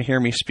you want to hear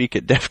me speak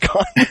at DEF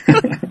CON.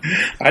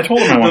 I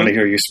told him I wanted to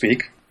hear you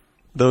speak.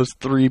 Those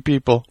 3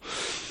 people.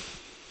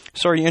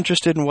 So are you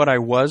interested in what I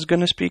was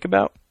going to speak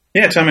about?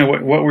 Yeah, tell me,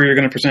 what were you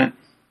going to present?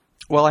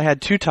 Well, I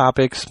had 2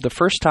 topics. The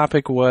first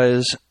topic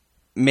was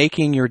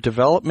making your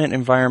development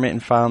environment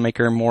in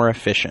FileMaker more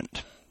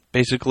efficient.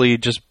 Basically,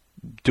 just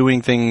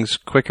doing things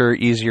quicker,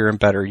 easier, and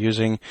better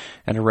using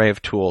an array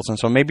of tools. And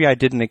so maybe I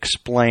didn't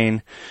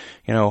explain,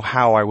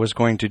 how I was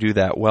going to do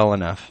that well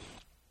enough.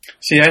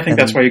 See, I think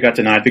that's why you got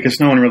denied, because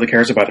no one really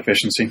cares about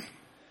efficiency.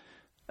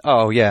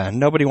 Oh, yeah.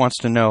 Nobody wants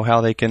to know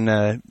how they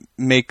can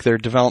make their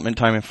development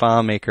time in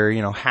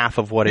FileMaker, half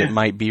of what it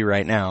might be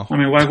right now.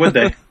 Why would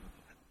they?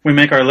 We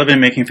make our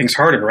living making things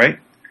harder, right?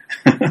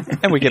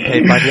 And we get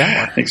paid by the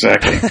hour.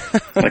 Exactly.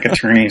 Like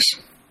attorneys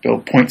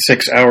bill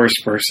 0.6 hours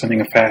for sending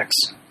a fax.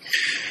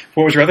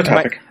 What was your other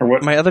topic?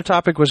 My other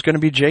topic was going to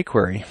be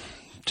jQuery.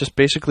 Just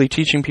basically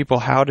teaching people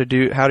how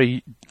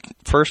to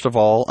first of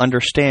all,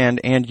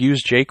 understand and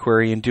use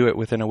jQuery and do it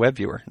within a web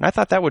viewer. And I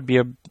thought that would be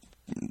a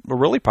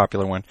really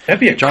popular one. That'd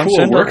be a John cool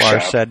Sindelar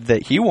workshop. said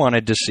that he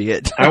wanted to see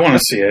it. I want to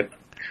see it.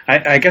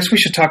 I guess we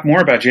should talk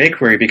more about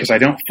jQuery because I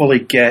don't fully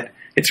get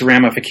its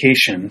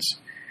ramifications,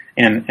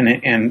 and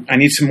I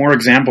need some more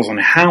examples on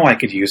how I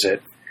could use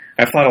it.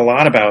 I've thought a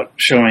lot about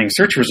showing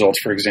search results,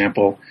 for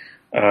example,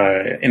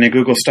 in a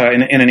Google style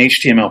in an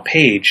HTML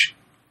page,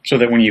 so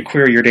that when you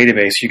query your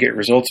database, you get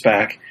results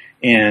back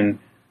in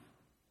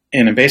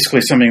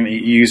basically something that you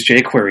use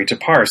jQuery to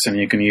parse, and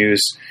you can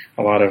use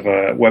a lot of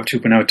Web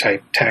 2.0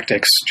 type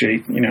tactics,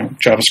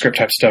 JavaScript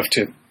type stuff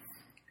to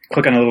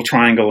click on a little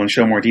triangle and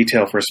show more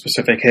detail for a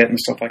specific hit and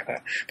stuff like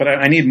that. But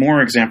I need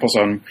more examples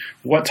on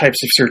what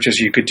types of searches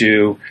you could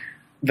do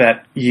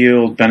that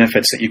yield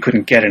benefits that you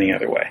couldn't get any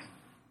other way.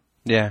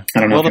 Yeah.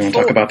 I don't know if you want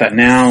to talk about that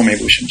now.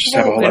 Maybe we should just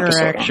have a whole episode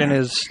on that. Interaction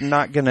is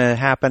not going to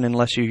happen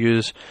unless you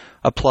use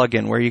a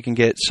plugin where you can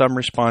get some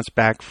response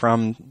back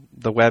from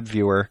the web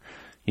viewer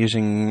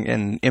using,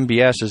 and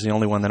MBS is the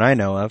only one that I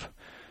know of,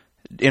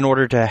 in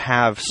order to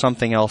have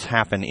something else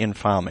happen in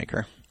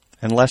FileMaker,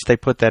 unless they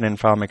put that in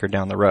FileMaker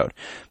down the road.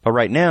 But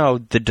right now,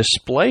 the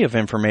display of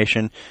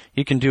information,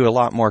 you can do a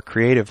lot more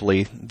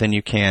creatively than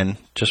you can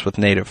just with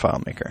native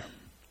FileMaker.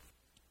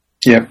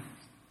 Yep.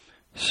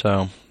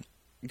 So,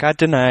 got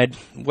denied.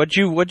 What'd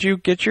you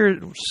get your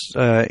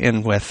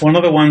in with? One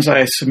of the ones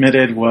I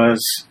submitted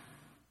was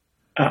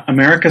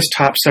America's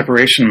top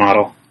separation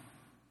model.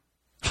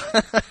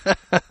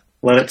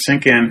 Let it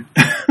sink in.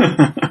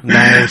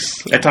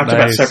 Nice. I talked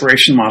about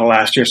separation model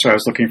last year, so I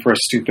was looking for a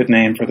stupid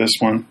name for this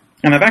one.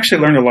 And I've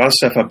actually learned a lot of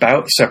stuff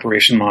about the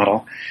separation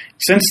model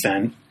since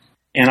then.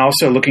 and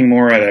also looking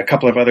more at a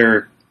couple of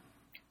other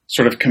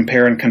sort of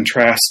compare and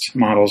contrast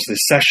models, the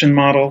session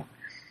model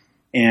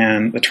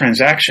and the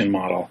transaction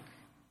model,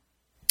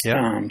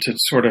 to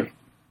sort of,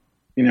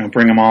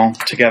 bring them all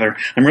together.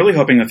 I'm really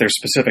hoping that there's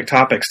specific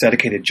topics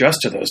dedicated just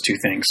to those two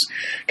things,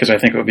 because I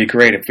think it would be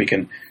great if we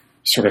can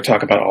sort of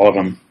talk about all of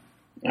them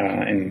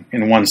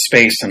in one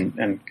space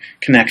and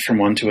connect from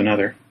one to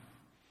another.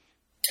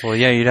 Well,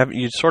 yeah,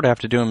 you'd sort of have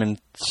to do them in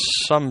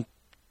some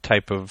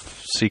type of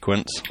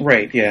sequence.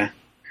 Right, yeah.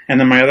 And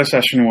then my other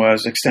session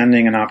was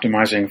extending and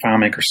optimizing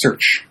FileMaker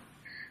search,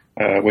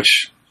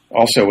 which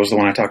also was the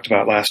one I talked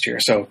about last year.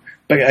 So,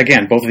 but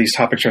again, both of these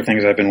topics are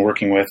things I've been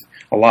working with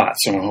a lot.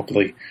 So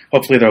hopefully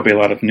there'll be a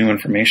lot of new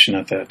information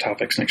at the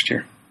topics next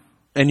year.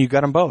 And you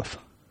got them both?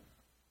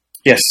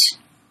 Yes.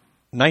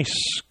 Nice.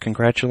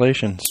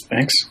 Congratulations.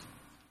 Thanks.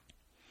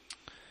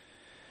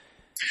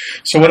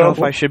 So I don't know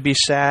if I should be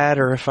sad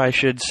or if I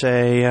should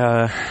say,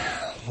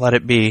 let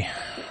it be.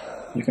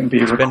 You can be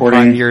it's recording.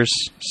 Been 5 years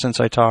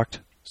since I talked,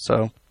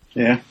 so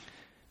yeah,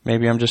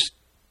 maybe I'm just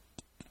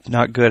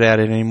not good at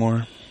it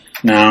anymore.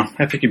 No,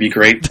 I think you'd be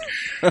great.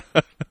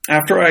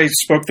 After I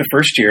spoke the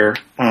first year,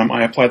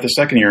 I applied the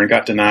second year and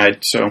got denied.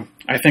 So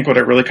I think what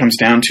it really comes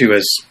down to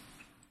is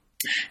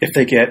if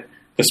they get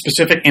the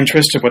specific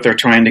interest of what they're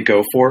trying to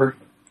go for,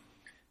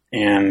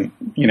 and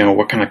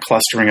what kind of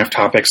clustering of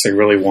topics they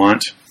really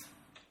want.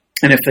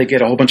 And if they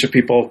get a whole bunch of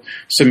people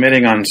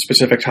submitting on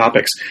specific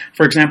topics,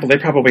 for example, they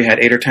probably had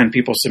 8 or 10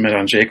 people submit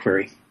on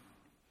jQuery.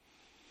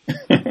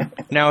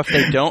 Now, if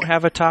they don't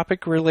have a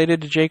topic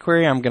related to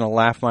jQuery, I'm going to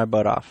laugh my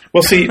butt off.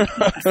 Well, see,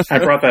 I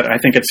brought that. I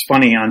think it's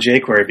funny on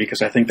jQuery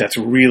because I think that's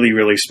really,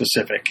 really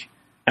specific.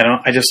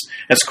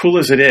 As cool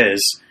as it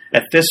is,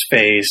 at this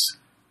phase,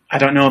 I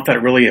don't know if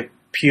that really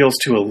appeals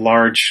to a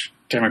large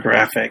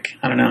demographic.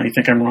 I don't know. You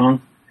think I'm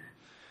wrong?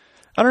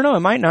 I don't know.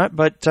 It might not,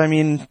 but I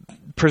mean,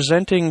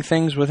 presenting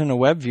things within a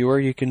web viewer,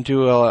 you can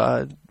do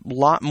a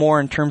lot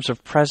more in terms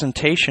of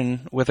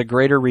presentation with a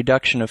greater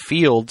reduction of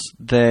fields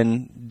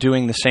than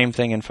doing the same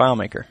thing in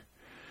FileMaker.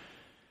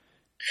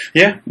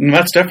 Yeah,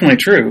 that's definitely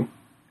true.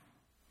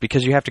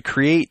 Because you have to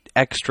create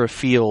extra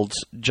fields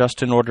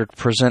just in order to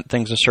present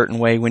things a certain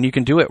way when you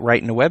can do it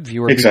right in a web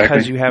viewer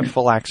because you have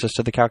full access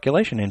to the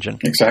calculation engine.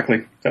 Exactly.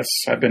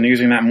 I've been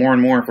using that more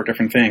and more for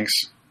different things.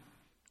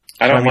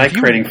 I don't like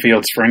creating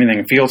fields for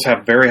anything. Fields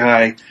have very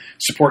high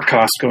support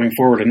costs going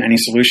forward in any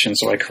solution,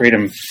 so I create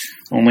them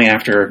only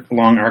after a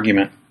long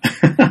argument.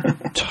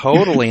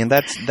 Totally, and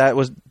that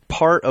was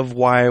part of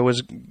what I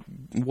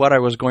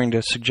was going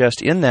to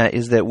suggest in that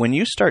is that when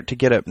you start to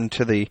get up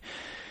into the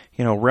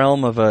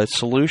realm of a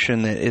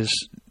solution that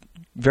is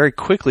very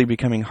quickly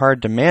becoming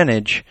hard to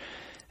manage,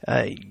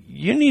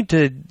 you need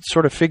to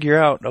sort of figure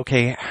out,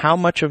 okay, how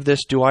much of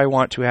this do I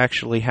want to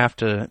actually have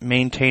to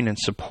maintain and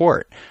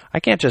support? I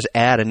can't just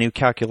add a new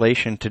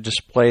calculation to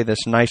display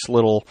this nice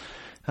little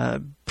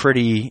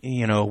pretty,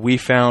 we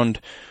found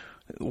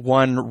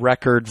one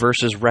record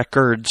versus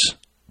records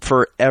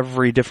for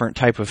every different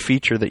type of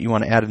feature that you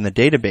want to add in the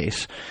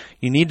database.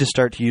 You need to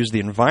start to use the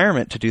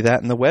environment to do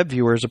that, and the web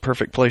viewer is a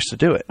perfect place to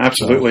do it.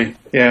 Absolutely. So.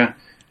 Yeah.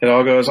 It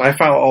all goes, I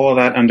file all of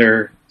that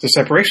under the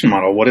separation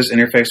model. What is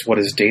interface? What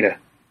is data?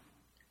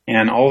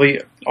 And all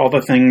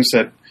the things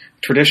that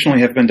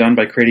traditionally have been done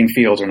by creating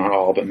fields, or not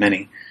all, but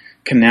many,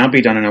 can now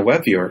be done in a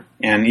web viewer,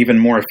 and even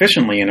more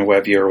efficiently in a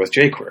web viewer with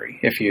jQuery,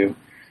 if you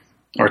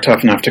are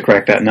tough enough to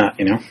crack that nut,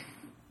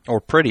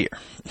 Or prettier.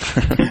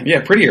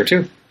 Yeah, prettier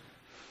too.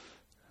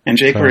 And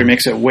jQuery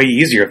makes it way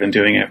easier than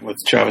doing it with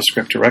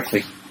JavaScript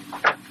directly.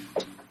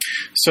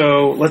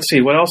 So let's see,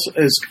 what else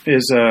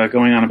is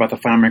going on about the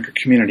FileMaker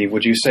community?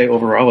 Would you say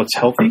overall it's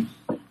healthy,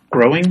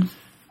 growing?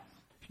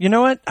 You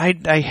know what?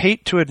 I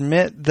hate to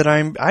admit that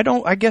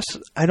I guess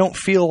I don't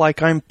feel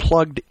like I'm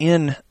plugged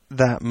in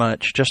that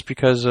much just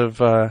because of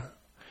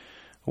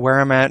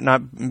where I'm at,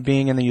 not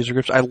being in the user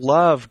groups. I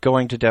love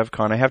going to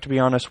DevCon. I have to be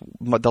honest,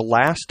 the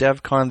last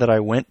DevCon that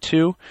I went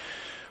to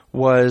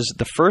was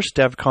the first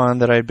DevCon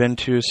that I'd been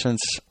to since,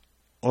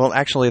 well,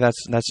 actually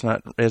that's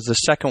not, is the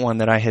second one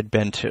that I had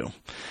been to.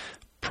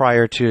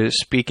 Prior to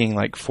speaking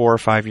like 4 or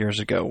 5 years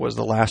ago was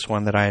the last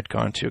one that I had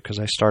gone to because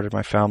I started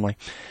my family.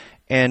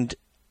 And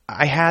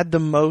I had the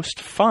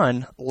most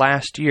fun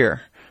last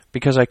year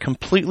because I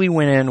completely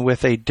went in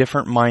with a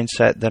different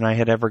mindset than I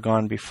had ever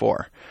gone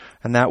before.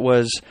 And that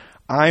was,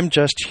 I'm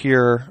just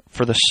here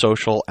for the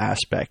social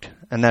aspect.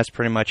 And that's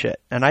pretty much it.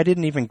 And I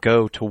didn't even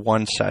go to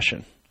one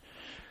session.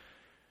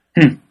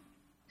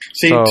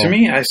 See, to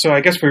me, I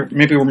guess we're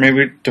maybe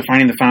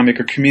defining the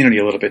FileMaker community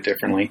a little bit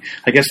differently.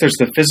 I guess there's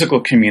the physical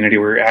community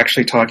where you're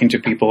actually talking to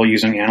people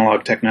using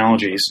analog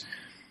technologies.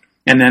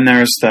 And then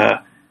there's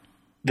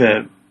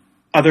the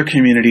other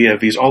community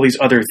of all these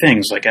other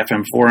things like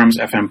FM forums,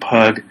 FM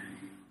Pug,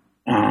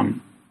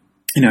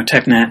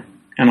 TechNet,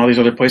 and all these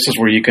other places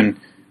where you can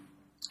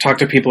talk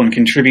to people and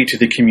contribute to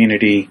the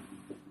community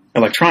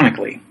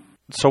electronically.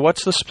 So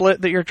what's the split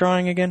that you're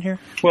drawing again here?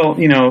 Well,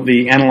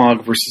 the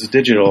analog versus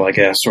digital, I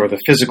guess, or the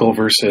physical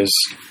versus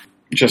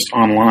just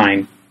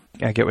online.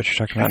 get what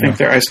you're talking about.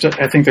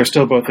 I think they're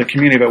still both a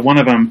community, but one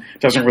of them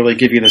doesn't really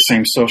give you the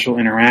same social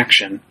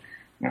interaction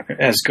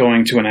as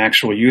going to an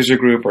actual user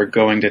group or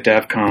going to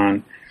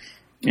DevCon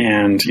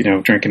and,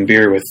 drinking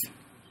beer with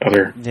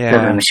other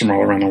programmers from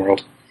all around the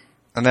world.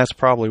 And that's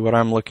probably what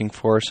I'm looking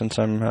for, since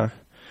I'm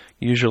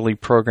usually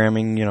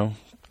programming,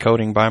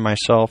 coding by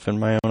myself in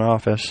my own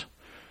office.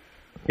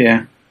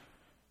 Yeah.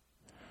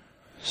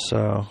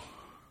 So,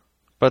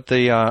 but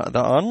the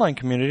online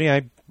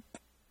community,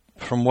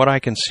 from what I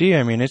can see,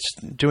 it's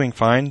doing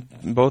fine.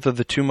 Both of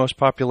the two most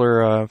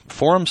popular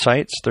forum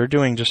sites, they're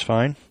doing just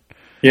fine.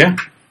 Yeah.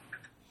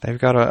 They've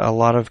got a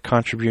lot of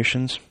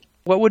contributions.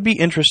 What would be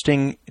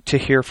interesting to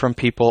hear from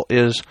people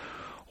is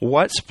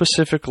what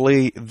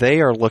specifically they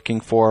are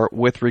looking for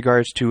with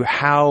regards to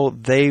how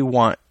they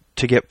want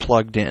to get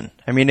plugged in.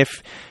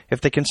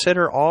 If they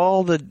consider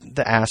all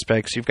the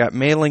aspects, you've got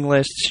mailing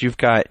lists, you've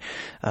got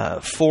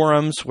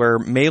forums where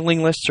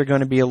mailing lists are going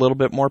to be a little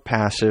bit more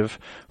passive.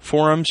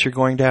 Forums, you're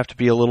going to have to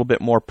be a little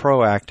bit more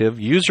proactive.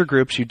 User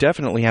groups, you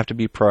definitely have to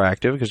be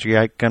proactive because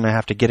you're going to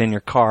have to get in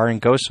your car and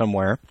go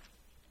somewhere.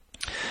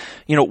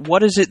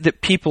 What is it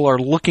that people are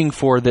looking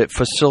for that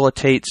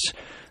facilitates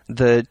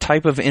the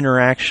type of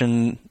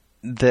interaction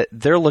that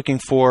they're looking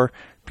for?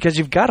 Because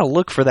you've got to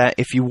look for that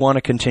if you want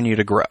to continue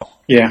to grow.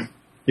 Yeah,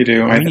 you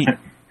do.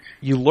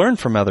 You learn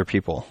from other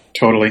people.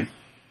 Totally.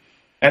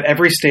 At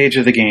every stage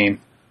of the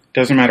game,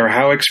 doesn't matter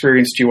how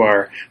experienced you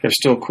are, there's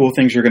still cool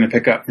things you're going to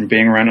pick up from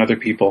being around other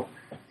people.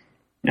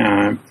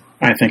 I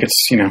think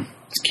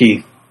it's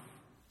key.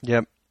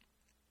 Yep.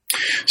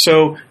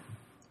 So,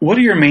 what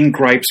are your main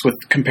gripes with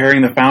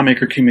comparing the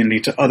FileMaker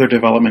community to other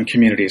development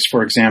communities?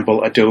 For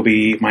example,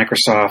 Adobe,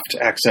 Microsoft,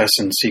 Access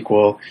and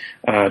SQL,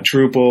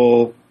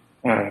 Drupal,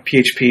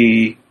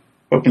 PHP,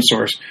 open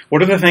source.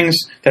 What are the things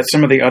that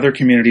some of the other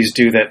communities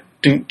do that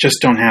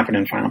just don't happen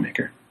in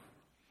FileMaker?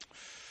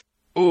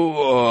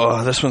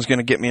 Oh, this one's going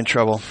to get me in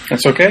trouble.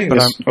 That's okay.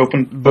 It's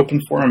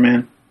open forum,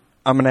 man.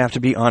 I'm going to have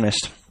to be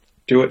honest.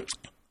 Do it.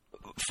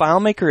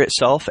 FileMaker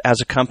itself,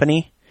 as a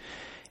company,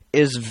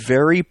 is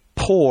very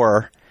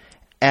poor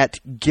at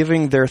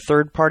giving their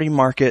third-party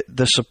market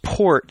the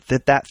support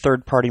that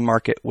third-party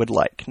market would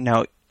like.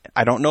 Now,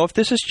 I don't know if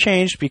this has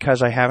changed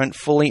because I haven't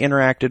fully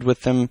interacted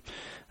with them,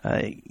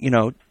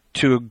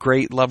 to a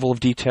great level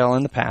of detail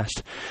in the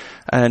past.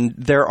 And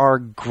there are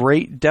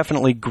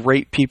definitely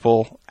great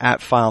people at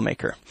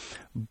FileMaker.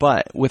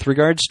 But with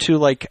regards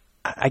to,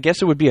 I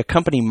guess it would be a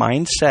company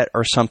mindset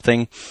or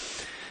something,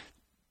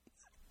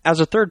 as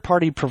a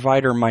third-party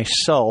provider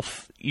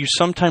myself, you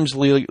sometimes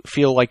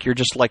feel like you're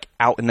just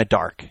out in the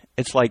dark.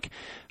 It's like,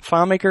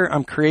 FileMaker,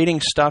 I'm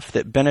creating stuff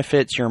that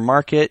benefits your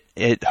market.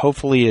 It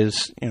hopefully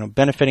is,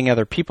 benefiting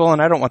other people,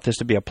 and I don't want this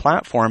to be a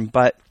platform,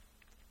 but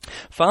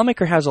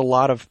FileMaker has a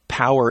lot of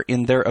power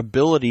in their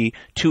ability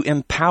to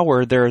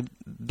empower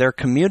their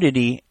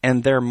community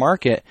and their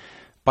market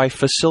by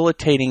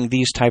facilitating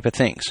these type of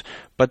things.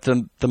 But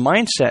the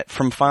mindset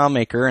from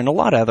FileMaker and a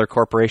lot of other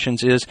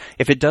corporations is,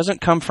 if it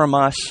doesn't come from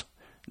us,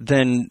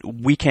 then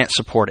we can't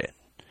support it.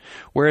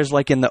 Whereas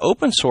in the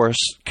open source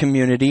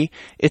community,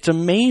 it's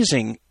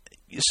amazing.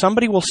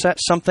 Somebody will set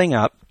something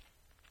up,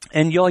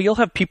 and you'll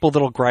have people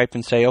that'll gripe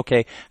and say,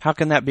 okay, how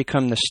can that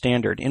become the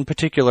standard? In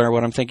particular,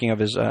 what I'm thinking of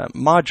is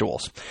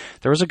modules.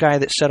 There was a guy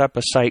that set up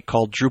a site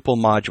called Drupal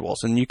Modules,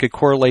 and you could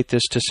correlate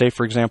this to, say,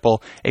 for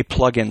example, a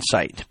plugin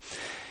site.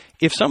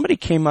 If somebody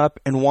came up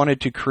and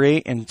wanted to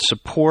create and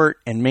support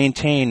and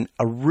maintain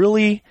a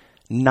really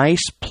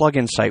nice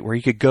plugin site where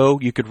you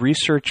could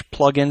research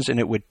plugins, and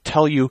it would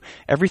tell you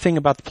everything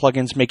about the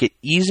plugins, make it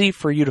easy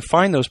for you to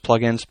find those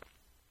plugins.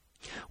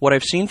 What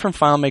I've seen from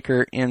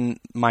FileMaker in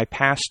my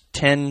past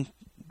 10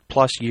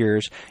 plus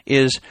years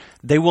is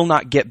they will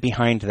not get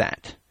behind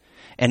that.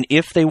 And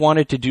if they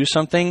wanted to do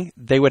something,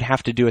 they would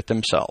have to do it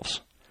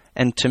themselves.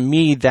 And to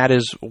me, that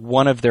is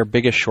one of their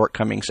biggest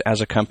shortcomings as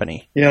a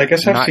company. Yeah, I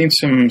guess I've seen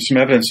some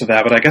evidence of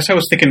that, but I guess I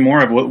was thinking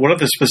more of what are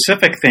the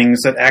specific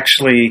things that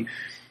actually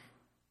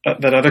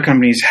that other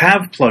companies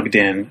have plugged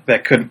in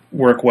that could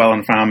work well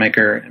in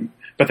FileMaker,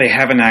 but they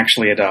haven't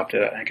actually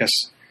adopted it. I guess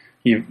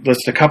you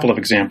listed a couple of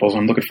examples.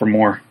 I'm looking for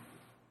more.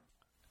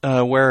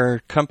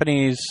 Where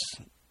companies...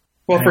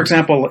 Well, for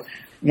example,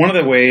 one of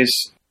the ways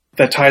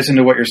that ties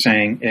into what you're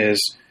saying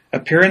is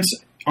appearance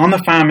on the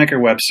FileMaker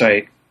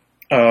website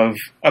of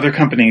other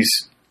companies.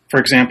 For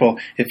example,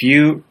 if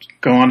you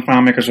go on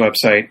FileMaker's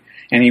website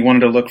and you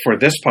wanted to look for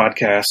this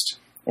podcast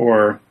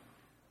or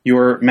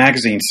your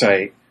magazine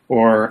site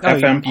or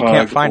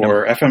FMPug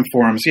or FM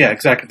Forums, yeah,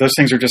 exactly. Those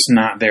things are just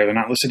not there. They're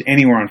not listed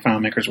anywhere on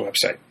FileMaker's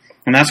website.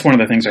 And that's one of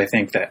the things I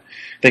think that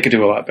they could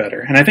do a lot better.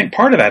 And I think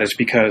part of that is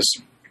because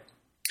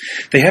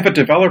they have a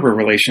developer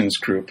relations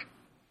group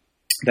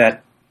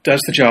that does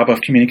the job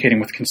of communicating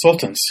with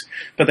consultants,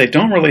 but they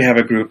don't really have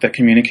a group that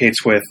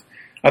communicates with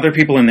other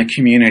people in the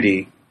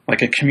community,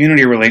 like a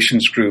community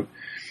relations group,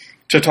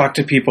 to talk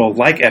to people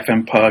like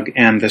FMPug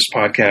and this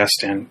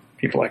podcast and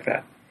people like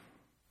that.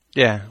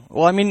 Yeah.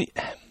 Well, I mean,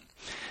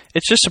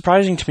 it's just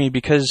surprising to me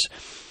because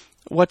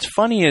what's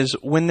funny is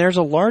when there's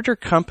a larger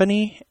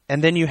company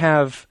and then you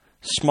have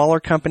smaller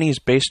companies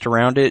based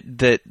around it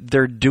that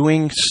they're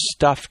doing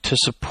stuff to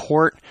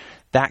support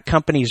that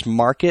company's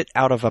market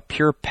out of a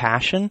pure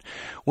passion,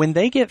 when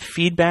they get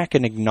feedback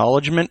and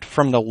acknowledgement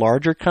from the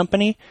larger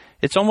company,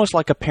 it's almost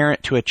like a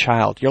parent to a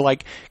child. You're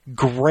like,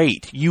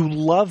 great, you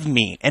love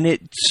me. And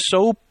it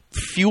so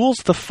fuels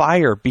the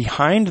fire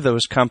behind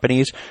those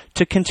companies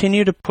to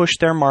continue to push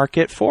their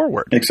market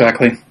forward.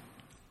 Exactly.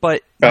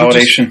 But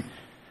validation.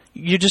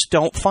 You just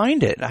don't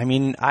find it. I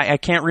mean, I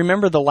can't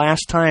remember the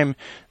last time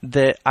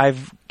that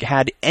I've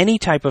had any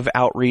type of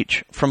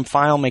outreach from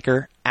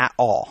FileMaker at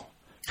all.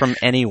 From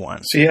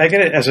anyone. See, I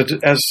get it as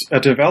a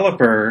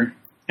developer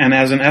and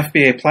as an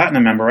FBA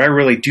Platinum member. I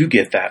really do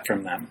get that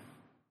from them,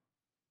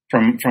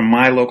 from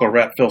my local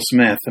rep Phil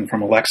Smith and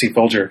from Alexi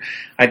Folger.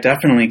 I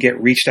definitely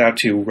get reached out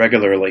to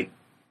regularly,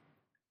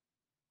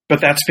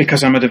 but that's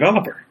because I'm a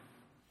developer.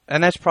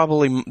 And that's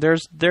probably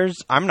there's.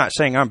 I'm not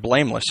saying I'm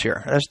blameless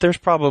here. There's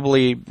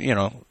probably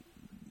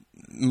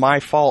my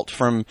fault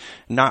from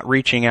not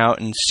reaching out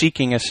and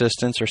seeking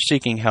assistance or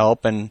seeking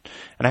help, and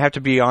I have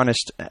to be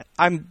honest,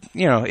 I'm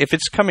if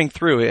it's coming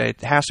through,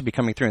 it has to be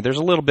coming through. There's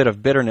a little bit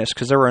of bitterness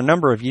because there were a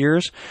number of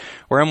years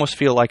where I almost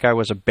feel like I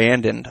was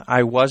abandoned.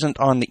 I wasn't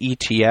on the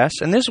ETS,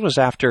 and this was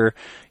after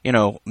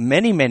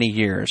many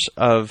years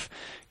of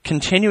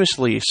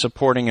continuously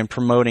supporting and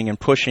promoting and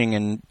pushing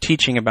and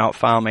teaching about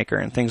FileMaker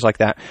and things like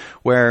that,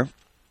 where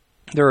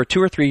there were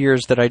 2 or 3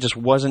 years that I just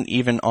wasn't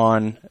even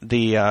on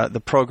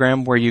the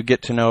program where you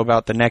get to know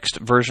about the next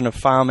version of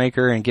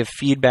FileMaker and give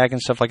feedback and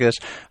stuff like this.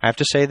 I have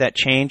to say that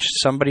changed.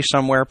 Somebody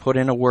somewhere put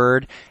in a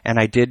word, and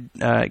I did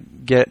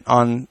get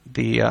on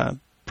the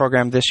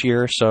program this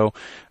year, so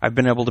I've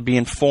been able to be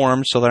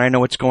informed so that I know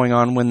what's going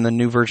on when the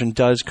new version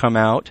does come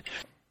out.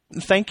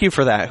 Thank you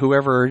for that,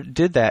 whoever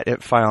did that at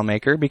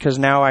FileMaker, because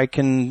now I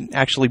can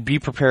actually be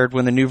prepared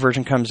when the new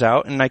version comes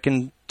out, and I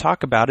can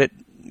talk about it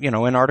in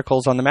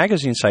articles on the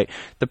magazine site.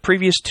 The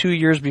previous 2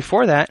 years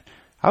before that,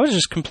 I was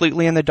just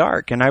completely in the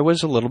dark, and I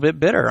was a little bit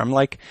bitter. I'm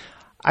like,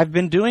 I've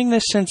been doing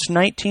this since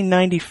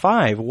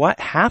 1995. What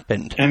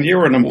happened? And you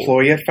were an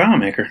employee at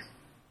FileMaker.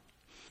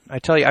 I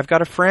tell you, I've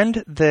got a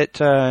friend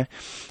that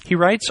he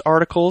writes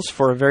articles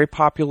for a very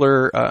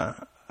popular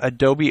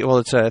Adobe,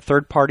 it's a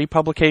third-party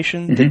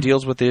publication that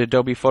deals with the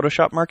Adobe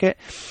Photoshop market.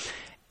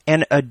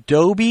 And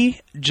Adobe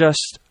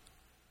just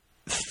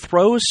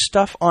throws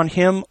stuff on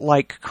him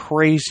like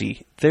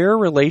crazy. Their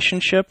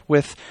relationship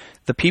with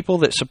the people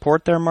that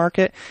support their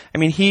market, I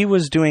mean, he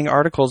was doing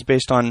articles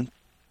based on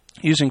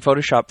using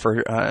Photoshop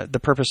for the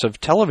purpose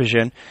of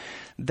television.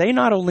 They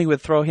not only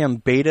would throw him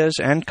betas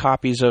and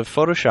copies of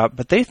Photoshop,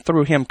 but they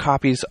threw him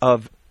copies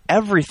of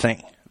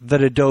everything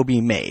that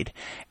Adobe made.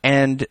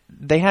 And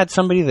they had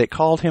somebody that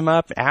called him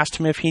up, asked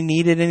him if he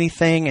needed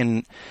anything,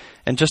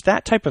 and just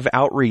that type of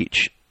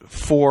outreach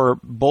for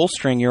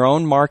bolstering your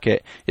own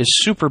market is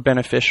super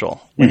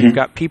beneficial when you've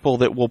got people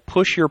that will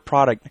push your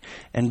product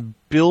and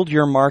build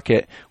your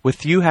market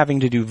with you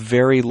having to do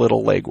very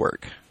little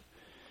legwork.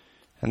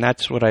 And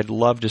that's what I'd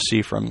love to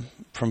see from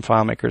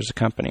FileMaker as a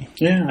company.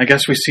 Yeah, I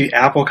guess we see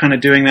Apple kind of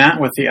doing that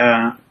with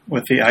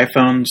the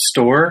iPhone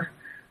store,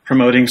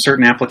 promoting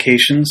certain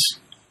applications.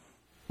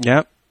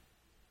 Yep.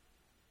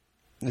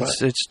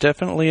 It's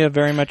definitely a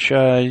very much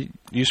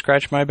you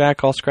scratch my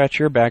back, I'll scratch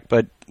your back,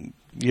 but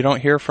you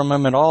don't hear from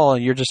them at all.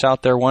 You're just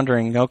out there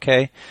wondering,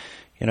 okay,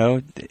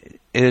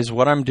 is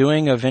what I'm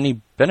doing of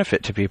any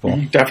benefit to people?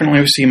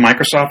 Definitely we see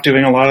Microsoft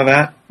doing a lot of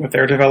that with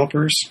their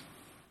developers.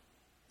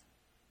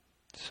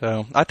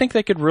 So I think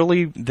they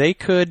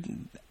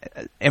could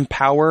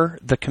empower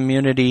the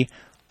community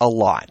a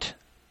lot.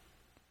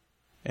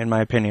 In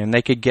my opinion,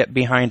 they could get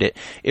behind it.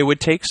 It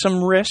would take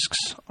some risks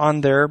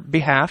on their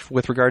behalf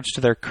with regards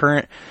to their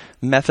current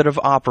method of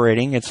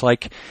operating. It's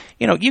like,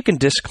 you can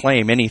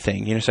disclaim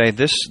anything. Say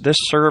this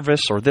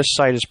service or this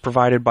site is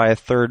provided by a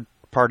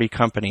third-party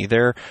company,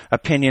 their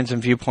opinions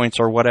and viewpoints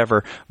or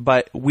whatever,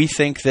 but we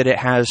think that it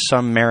has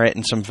some merit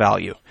and some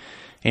value.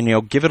 And,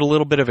 give it a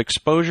little bit of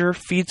exposure,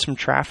 feed some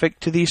traffic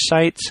to these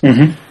sites,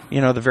 the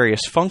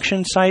various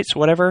function sites,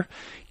 whatever.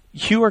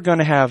 You are going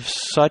to have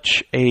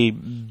such a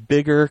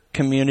bigger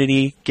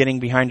community getting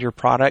behind your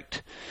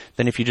product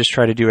than if you just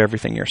try to do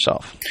everything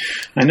yourself.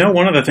 I know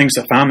one of the things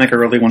that FileMaker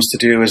really wants to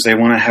do is they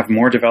want to have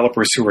more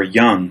developers who are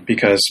young,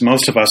 because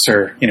most of us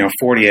are,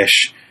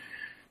 40-ish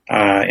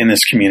in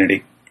this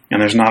community. And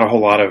there's not a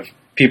whole lot of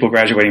people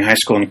graduating high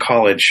school and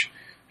college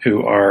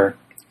who are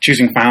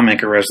choosing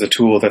FileMaker as the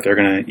tool that they're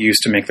going to use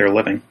to make their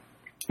living,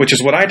 which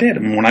is what I did.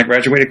 When I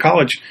graduated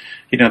college,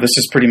 this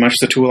is pretty much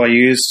the tool I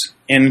used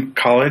in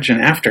college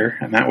and after,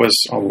 and that was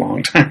a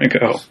long time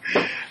ago.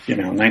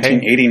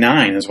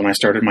 1989 is when I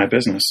started my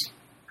business.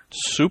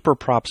 Super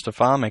props to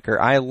FileMaker.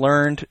 I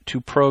learned to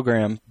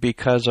program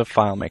because of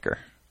FileMaker,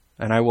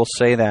 and I will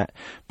say that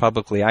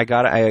publicly. I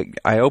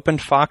opened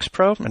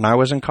FoxPro, and I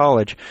was in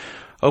college.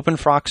 Opened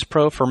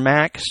FoxPro for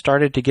Mac,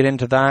 started to get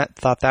into that,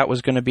 thought that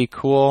was going to be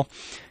cool.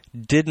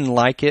 Didn't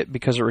like it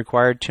because it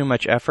required too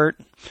much effort.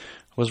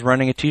 Was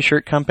running a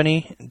t-shirt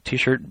company,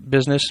 t-shirt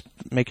business,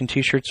 making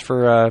t-shirts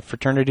for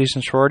fraternities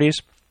and sororities.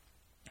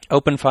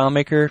 Open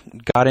FileMaker,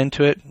 got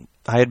into it.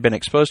 I had been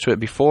exposed to it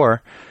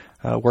before,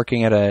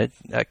 working at a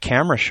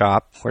camera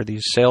shop where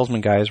these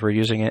salesman guys were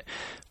using it.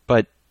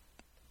 But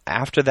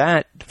after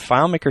that,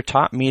 FileMaker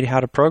taught me how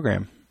to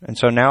program. And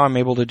so now I'm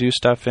able to do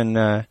stuff in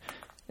a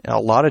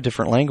lot of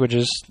different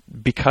languages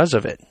because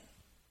of it.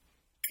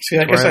 See,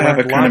 I guess I have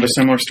a kind of a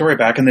similar story.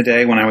 Back in the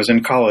day when I was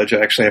in college, I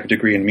actually have a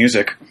degree in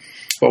music.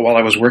 But while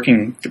I was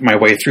working my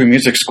way through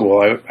music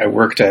school, I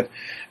worked at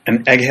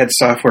an Egghead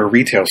software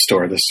retail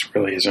store. This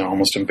really is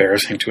almost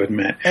embarrassing to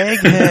admit.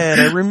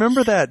 Egghead, I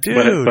remember that, dude.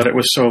 But it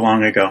was so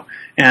long ago.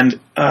 And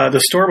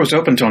the store was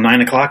open until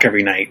 9 o'clock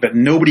every night, but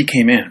nobody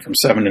came in from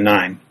 7 to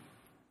 9.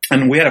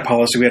 And we had a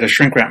policy, we had a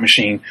shrink wrap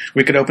machine.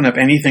 We could open up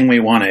anything we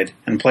wanted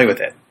and play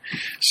with it.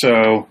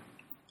 So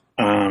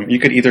you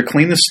could either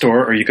clean the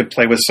store or you could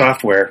play with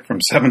software from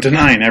 7 to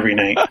 9 every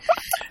night.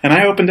 And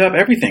I opened up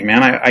everything,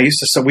 man.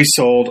 We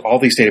sold all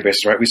these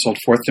databases, right? We sold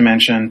Fourth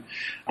Dimension,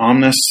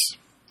 Omnis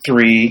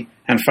 3,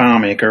 and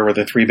FileMaker were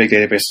the 3 big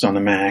databases on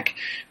the Mac.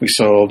 We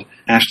sold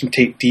Ashton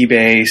Tate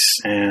DBase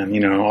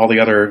and, all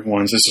the other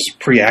ones. This is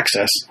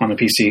pre-access on the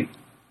PC.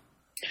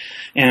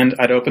 And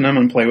I'd open them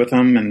and play with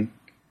them,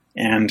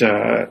 and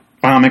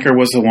FileMaker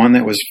was the one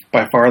that was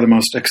by far the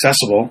most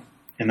accessible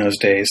in those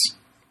days.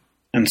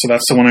 And so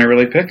that's the one I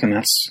really picked, and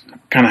that's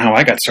kind of how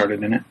I got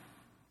started in it.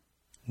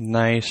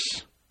 Nice.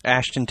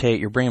 Ashton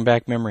Tate, you're bringing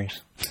back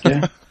memories.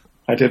 Yeah.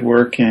 I did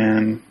work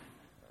in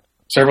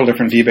several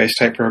different DBase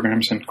type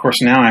programs, and of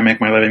course now I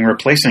make my living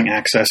replacing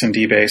Access and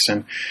DBase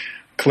and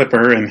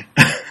Clipper, and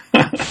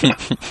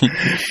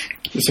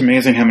it's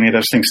amazing how many of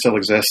those things still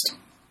exist.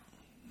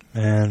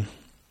 Man,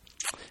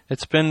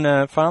 it's been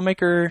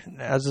FileMaker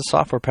as a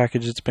software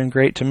package. It's been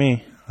great to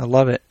me. I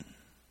love it.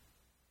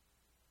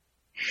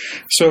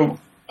 So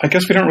I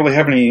guess we don't really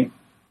have any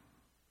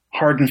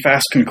hard and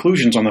fast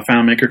conclusions on the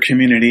FileMaker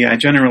community. I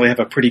generally have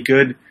a pretty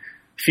good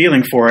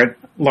feeling for it,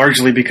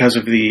 largely because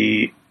of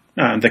the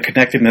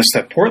connectedness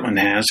that Portland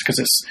has,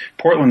 because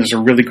Portland is a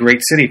really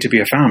great city to be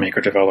a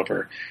FileMaker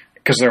developer,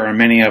 because there are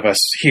many of us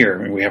here.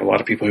 I mean, we have a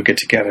lot of people who get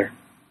together.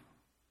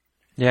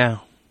 Yeah.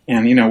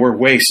 And, we're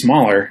way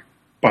smaller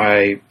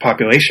by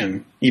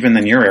population, even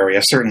than your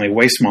area, certainly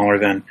way smaller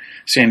than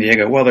San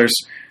Diego. Well,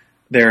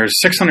 there's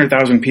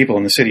 600,000 people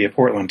in the city of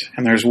Portland,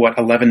 and there's,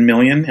 11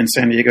 million in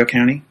San Diego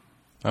County?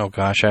 Oh,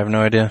 gosh, I have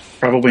no idea.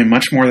 Probably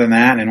much more than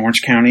that in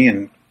Orange County,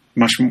 and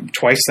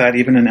twice that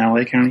even in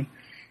LA County.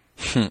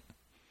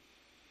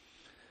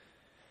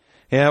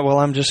 Yeah, well,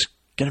 I'm just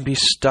going to be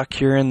stuck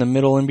here in the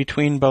middle in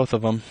between both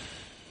of them.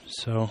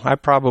 So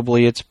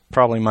it's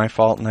probably my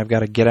fault, and I've got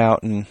to get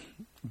out and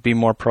be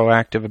more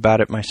proactive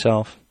about it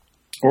myself.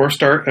 Or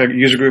start a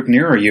user group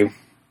nearer you.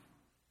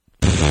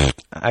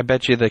 I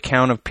bet you the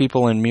count of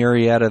people in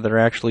Murrieta that are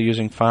actually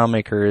using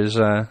FileMaker is,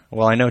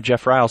 I know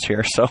Jeff Riles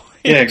here, so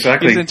yeah,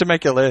 exactly. He's in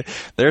Temecula.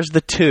 There's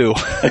the 2.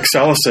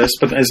 Excelsis,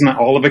 but isn't that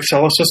all of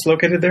Excelsis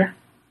located there?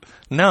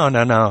 No.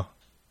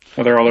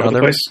 Oh, they're all over the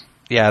place?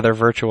 Yeah, they're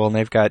virtual, and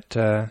they've got,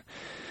 I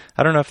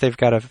don't know if they've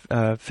got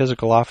a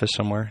physical office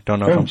somewhere. Don't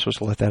know if I'm supposed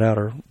to let that out.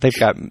 Or they've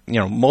got,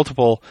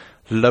 multiple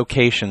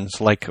locations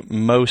like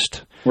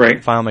most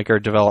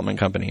FileMaker development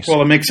companies.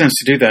 Well, it makes sense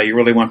to do that. You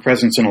really want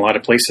presence in a lot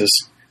of places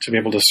to be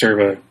able to serve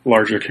a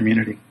larger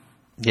community.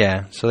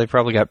 Yeah, so they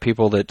probably got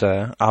people that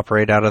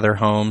operate out of their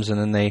homes, and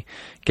then they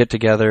get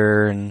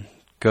together and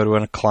go to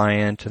a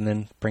client and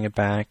then bring it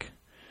back.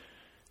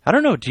 I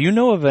don't know. Do you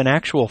know of an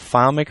actual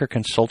FileMaker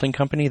consulting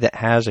company that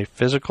has a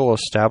physical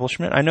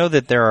establishment? I know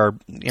that there are,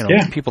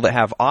 people that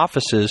have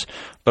offices,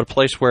 but a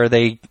place where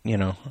they,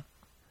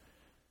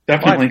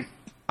 Definitely. Well,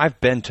 I've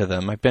been to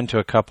them. I've been to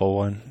a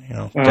couple,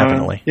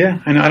 definitely. Yeah,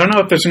 and I don't know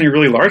if there's any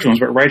really large ones,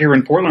 but right here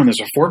in Portland, there's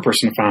a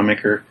 4-person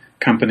FileMaker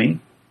company.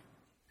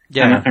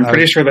 Yeah, and I'm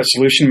pretty sure that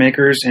Solution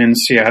Makers in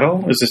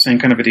Seattle is the same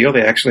kind of a deal.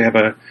 They actually have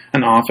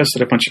an office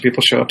that a bunch of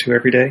people show up to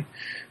every day.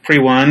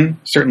 Pre-One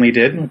certainly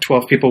did.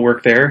 12 people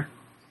work there.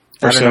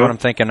 I don't know what I'm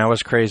thinking. I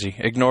was crazy.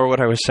 Ignore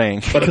what I was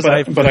saying. But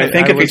I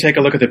think if you take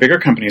a look at the bigger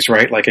companies,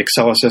 right, like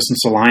Excelsis and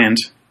Soliant,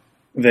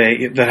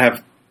 that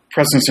have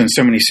presence in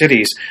so many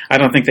cities, I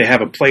don't think they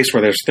have a place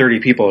where there's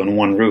 30 people in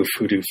one roof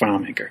who do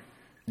FileMaker.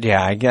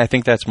 Yeah, I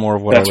think that's more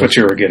of what that's what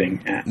you were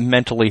getting at.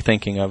 Mentally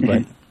thinking of,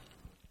 but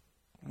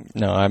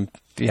no,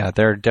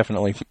 there are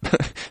definitely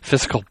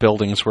physical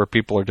buildings where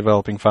people are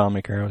developing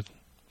FileMaker.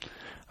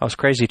 I was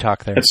crazy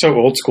talk there. It's so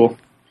old school.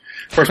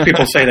 Of course,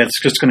 people say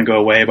that's just going to go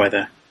away by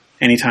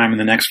any time in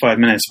the next 5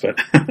 minutes, but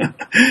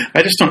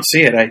I just don't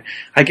see it.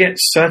 I get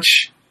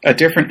such a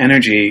different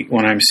energy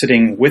when I'm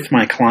sitting with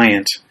my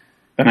client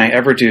than I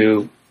ever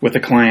do with a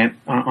client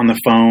on the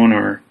phone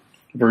or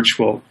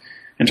virtual,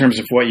 in terms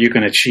of what you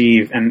can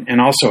achieve and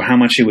also how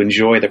much you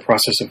enjoy the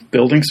process of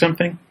building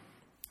something.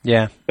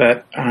 Yeah.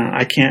 But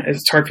I can't,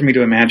 it's hard for me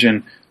to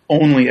imagine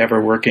only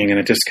ever working in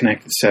a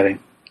disconnected setting.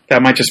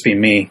 That might just be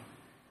me.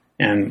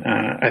 And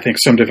I think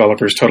some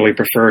developers totally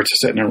prefer to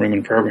sit in a room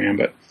and program,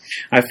 but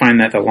I find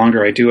that the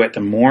longer I do it,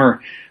 the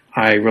more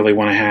I really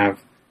want to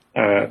have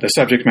the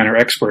subject matter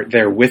expert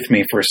there with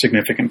me for a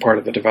significant part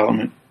of the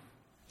development.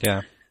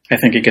 Yeah. I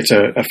think it gets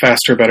a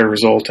faster, better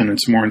result, and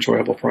it's a more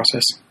enjoyable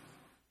process.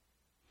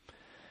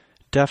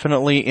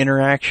 Definitely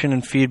interaction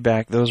and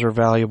feedback. Those are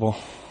valuable,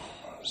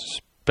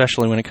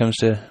 especially when it comes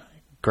to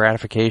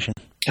gratification.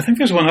 I think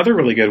there's one other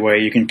really good way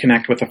you can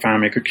connect with the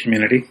FileMaker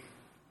community,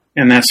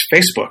 and that's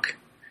Facebook.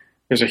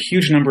 There's a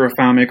huge number of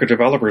FileMaker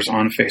developers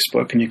on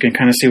Facebook, and you can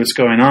kind of see what's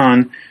going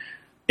on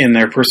in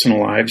their personal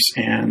lives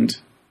and,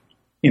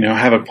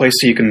 have a place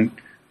so you can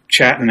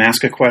chat and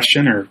ask a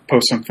question or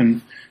post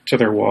something to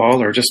their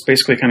wall, or just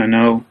basically kind of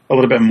know a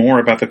little bit more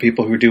about the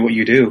people who do what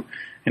you do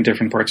in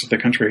different parts of the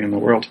country and the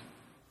world.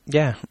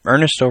 Yeah,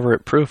 Ernest over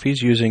at Proof,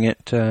 he's using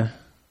it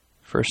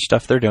for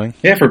stuff they're doing.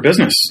 Yeah, for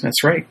business,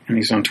 that's right. And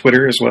he's on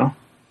Twitter as well.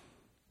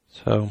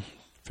 So,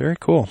 very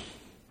cool.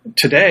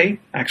 Today,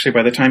 actually,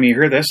 by the time you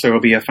hear this, there will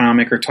be a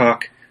FileMaker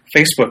Talk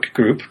Facebook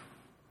group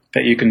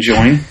that you can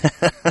join.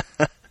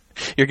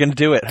 You're going to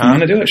do it, huh? I'm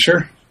going to do it,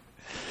 sure.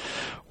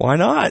 Why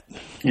not?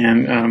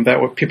 And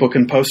people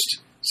can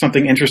post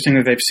something interesting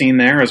that they've seen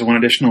there as one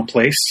additional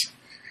place,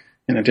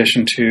 in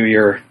addition to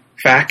your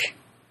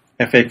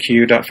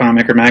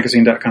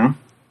FAQ.FileMakerMagazine.com.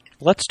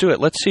 Let's do it.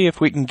 Let's see if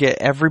we can get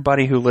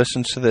everybody who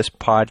listens to this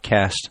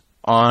podcast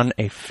on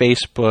a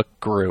Facebook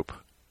group.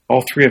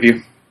 All three of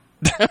you.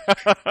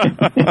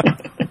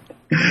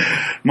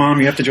 Mom,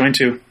 you have to join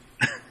too.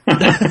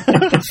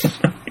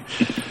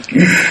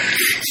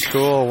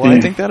 Cool. Well, I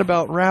think that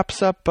about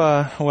wraps up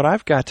what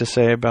I've got to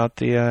say about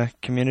the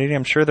community.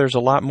 I'm sure there's a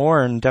lot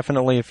more, and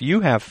definitely if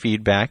you have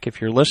feedback, if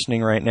you're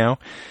listening right now,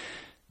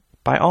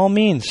 by all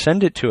means,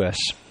 send it to us.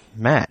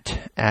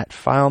 Matt at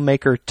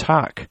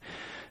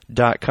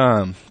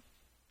FileMakerTalk.com.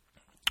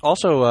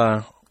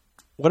 Also,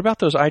 what about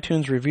those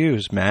iTunes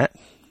reviews, Matt?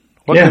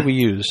 What could we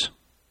use?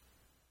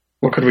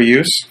 What could we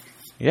use?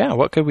 Yeah,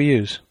 what could we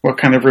use? What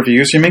kind of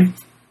reviews, you mean?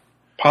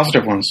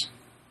 Positive ones.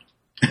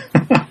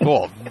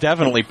 Well,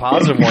 definitely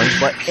positive ones,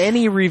 but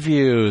any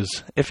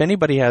reviews. If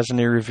anybody has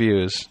any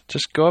reviews,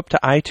 just go up to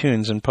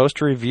iTunes and post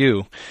a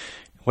review.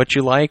 What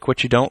you like,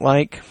 what you don't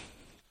like,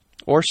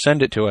 or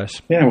send it to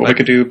us. Yeah, what we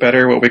could do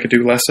better, what we could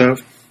do less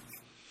of.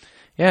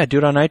 Yeah, do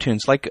it on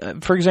iTunes. Like,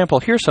 for example,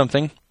 here's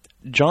something.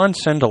 John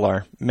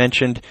Sendelar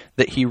mentioned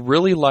that he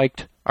really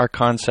liked our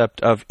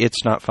concept of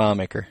It's Not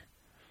FileMaker.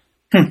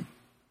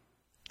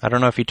 I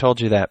don't know if he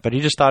told you that, but he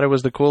just thought it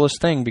was the coolest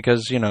thing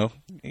because, you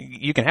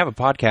can have a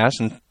podcast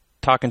and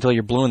talk until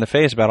you're blue in the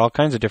face about all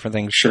kinds of different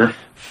things. Sure.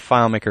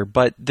 FileMaker,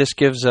 but this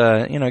gives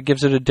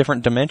gives it a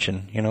different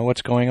dimension.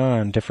 What's going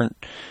on,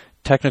 different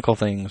technical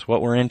things,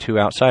 what we're into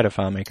outside of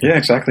FileMaker. Yeah,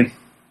 exactly.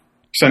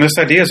 Send us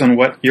ideas on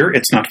what your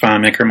It's Not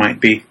FileMaker might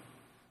be.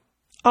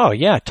 Oh,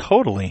 yeah,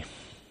 totally.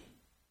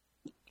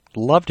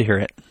 Love to hear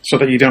it. So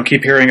that you don't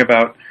keep hearing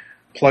about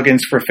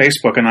plugins for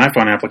Facebook and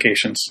iPhone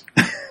applications.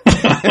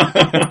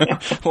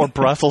 Or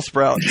Brussels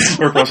sprouts.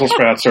 Or Brussels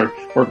sprouts or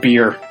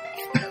beer.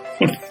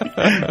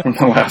 From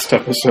the last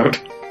episode.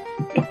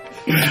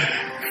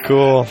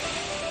 Cool.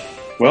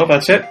 Well,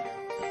 that's it.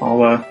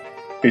 I'll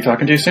be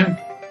talking to you soon.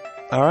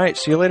 All right.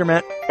 See you later,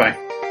 Matt. Bye.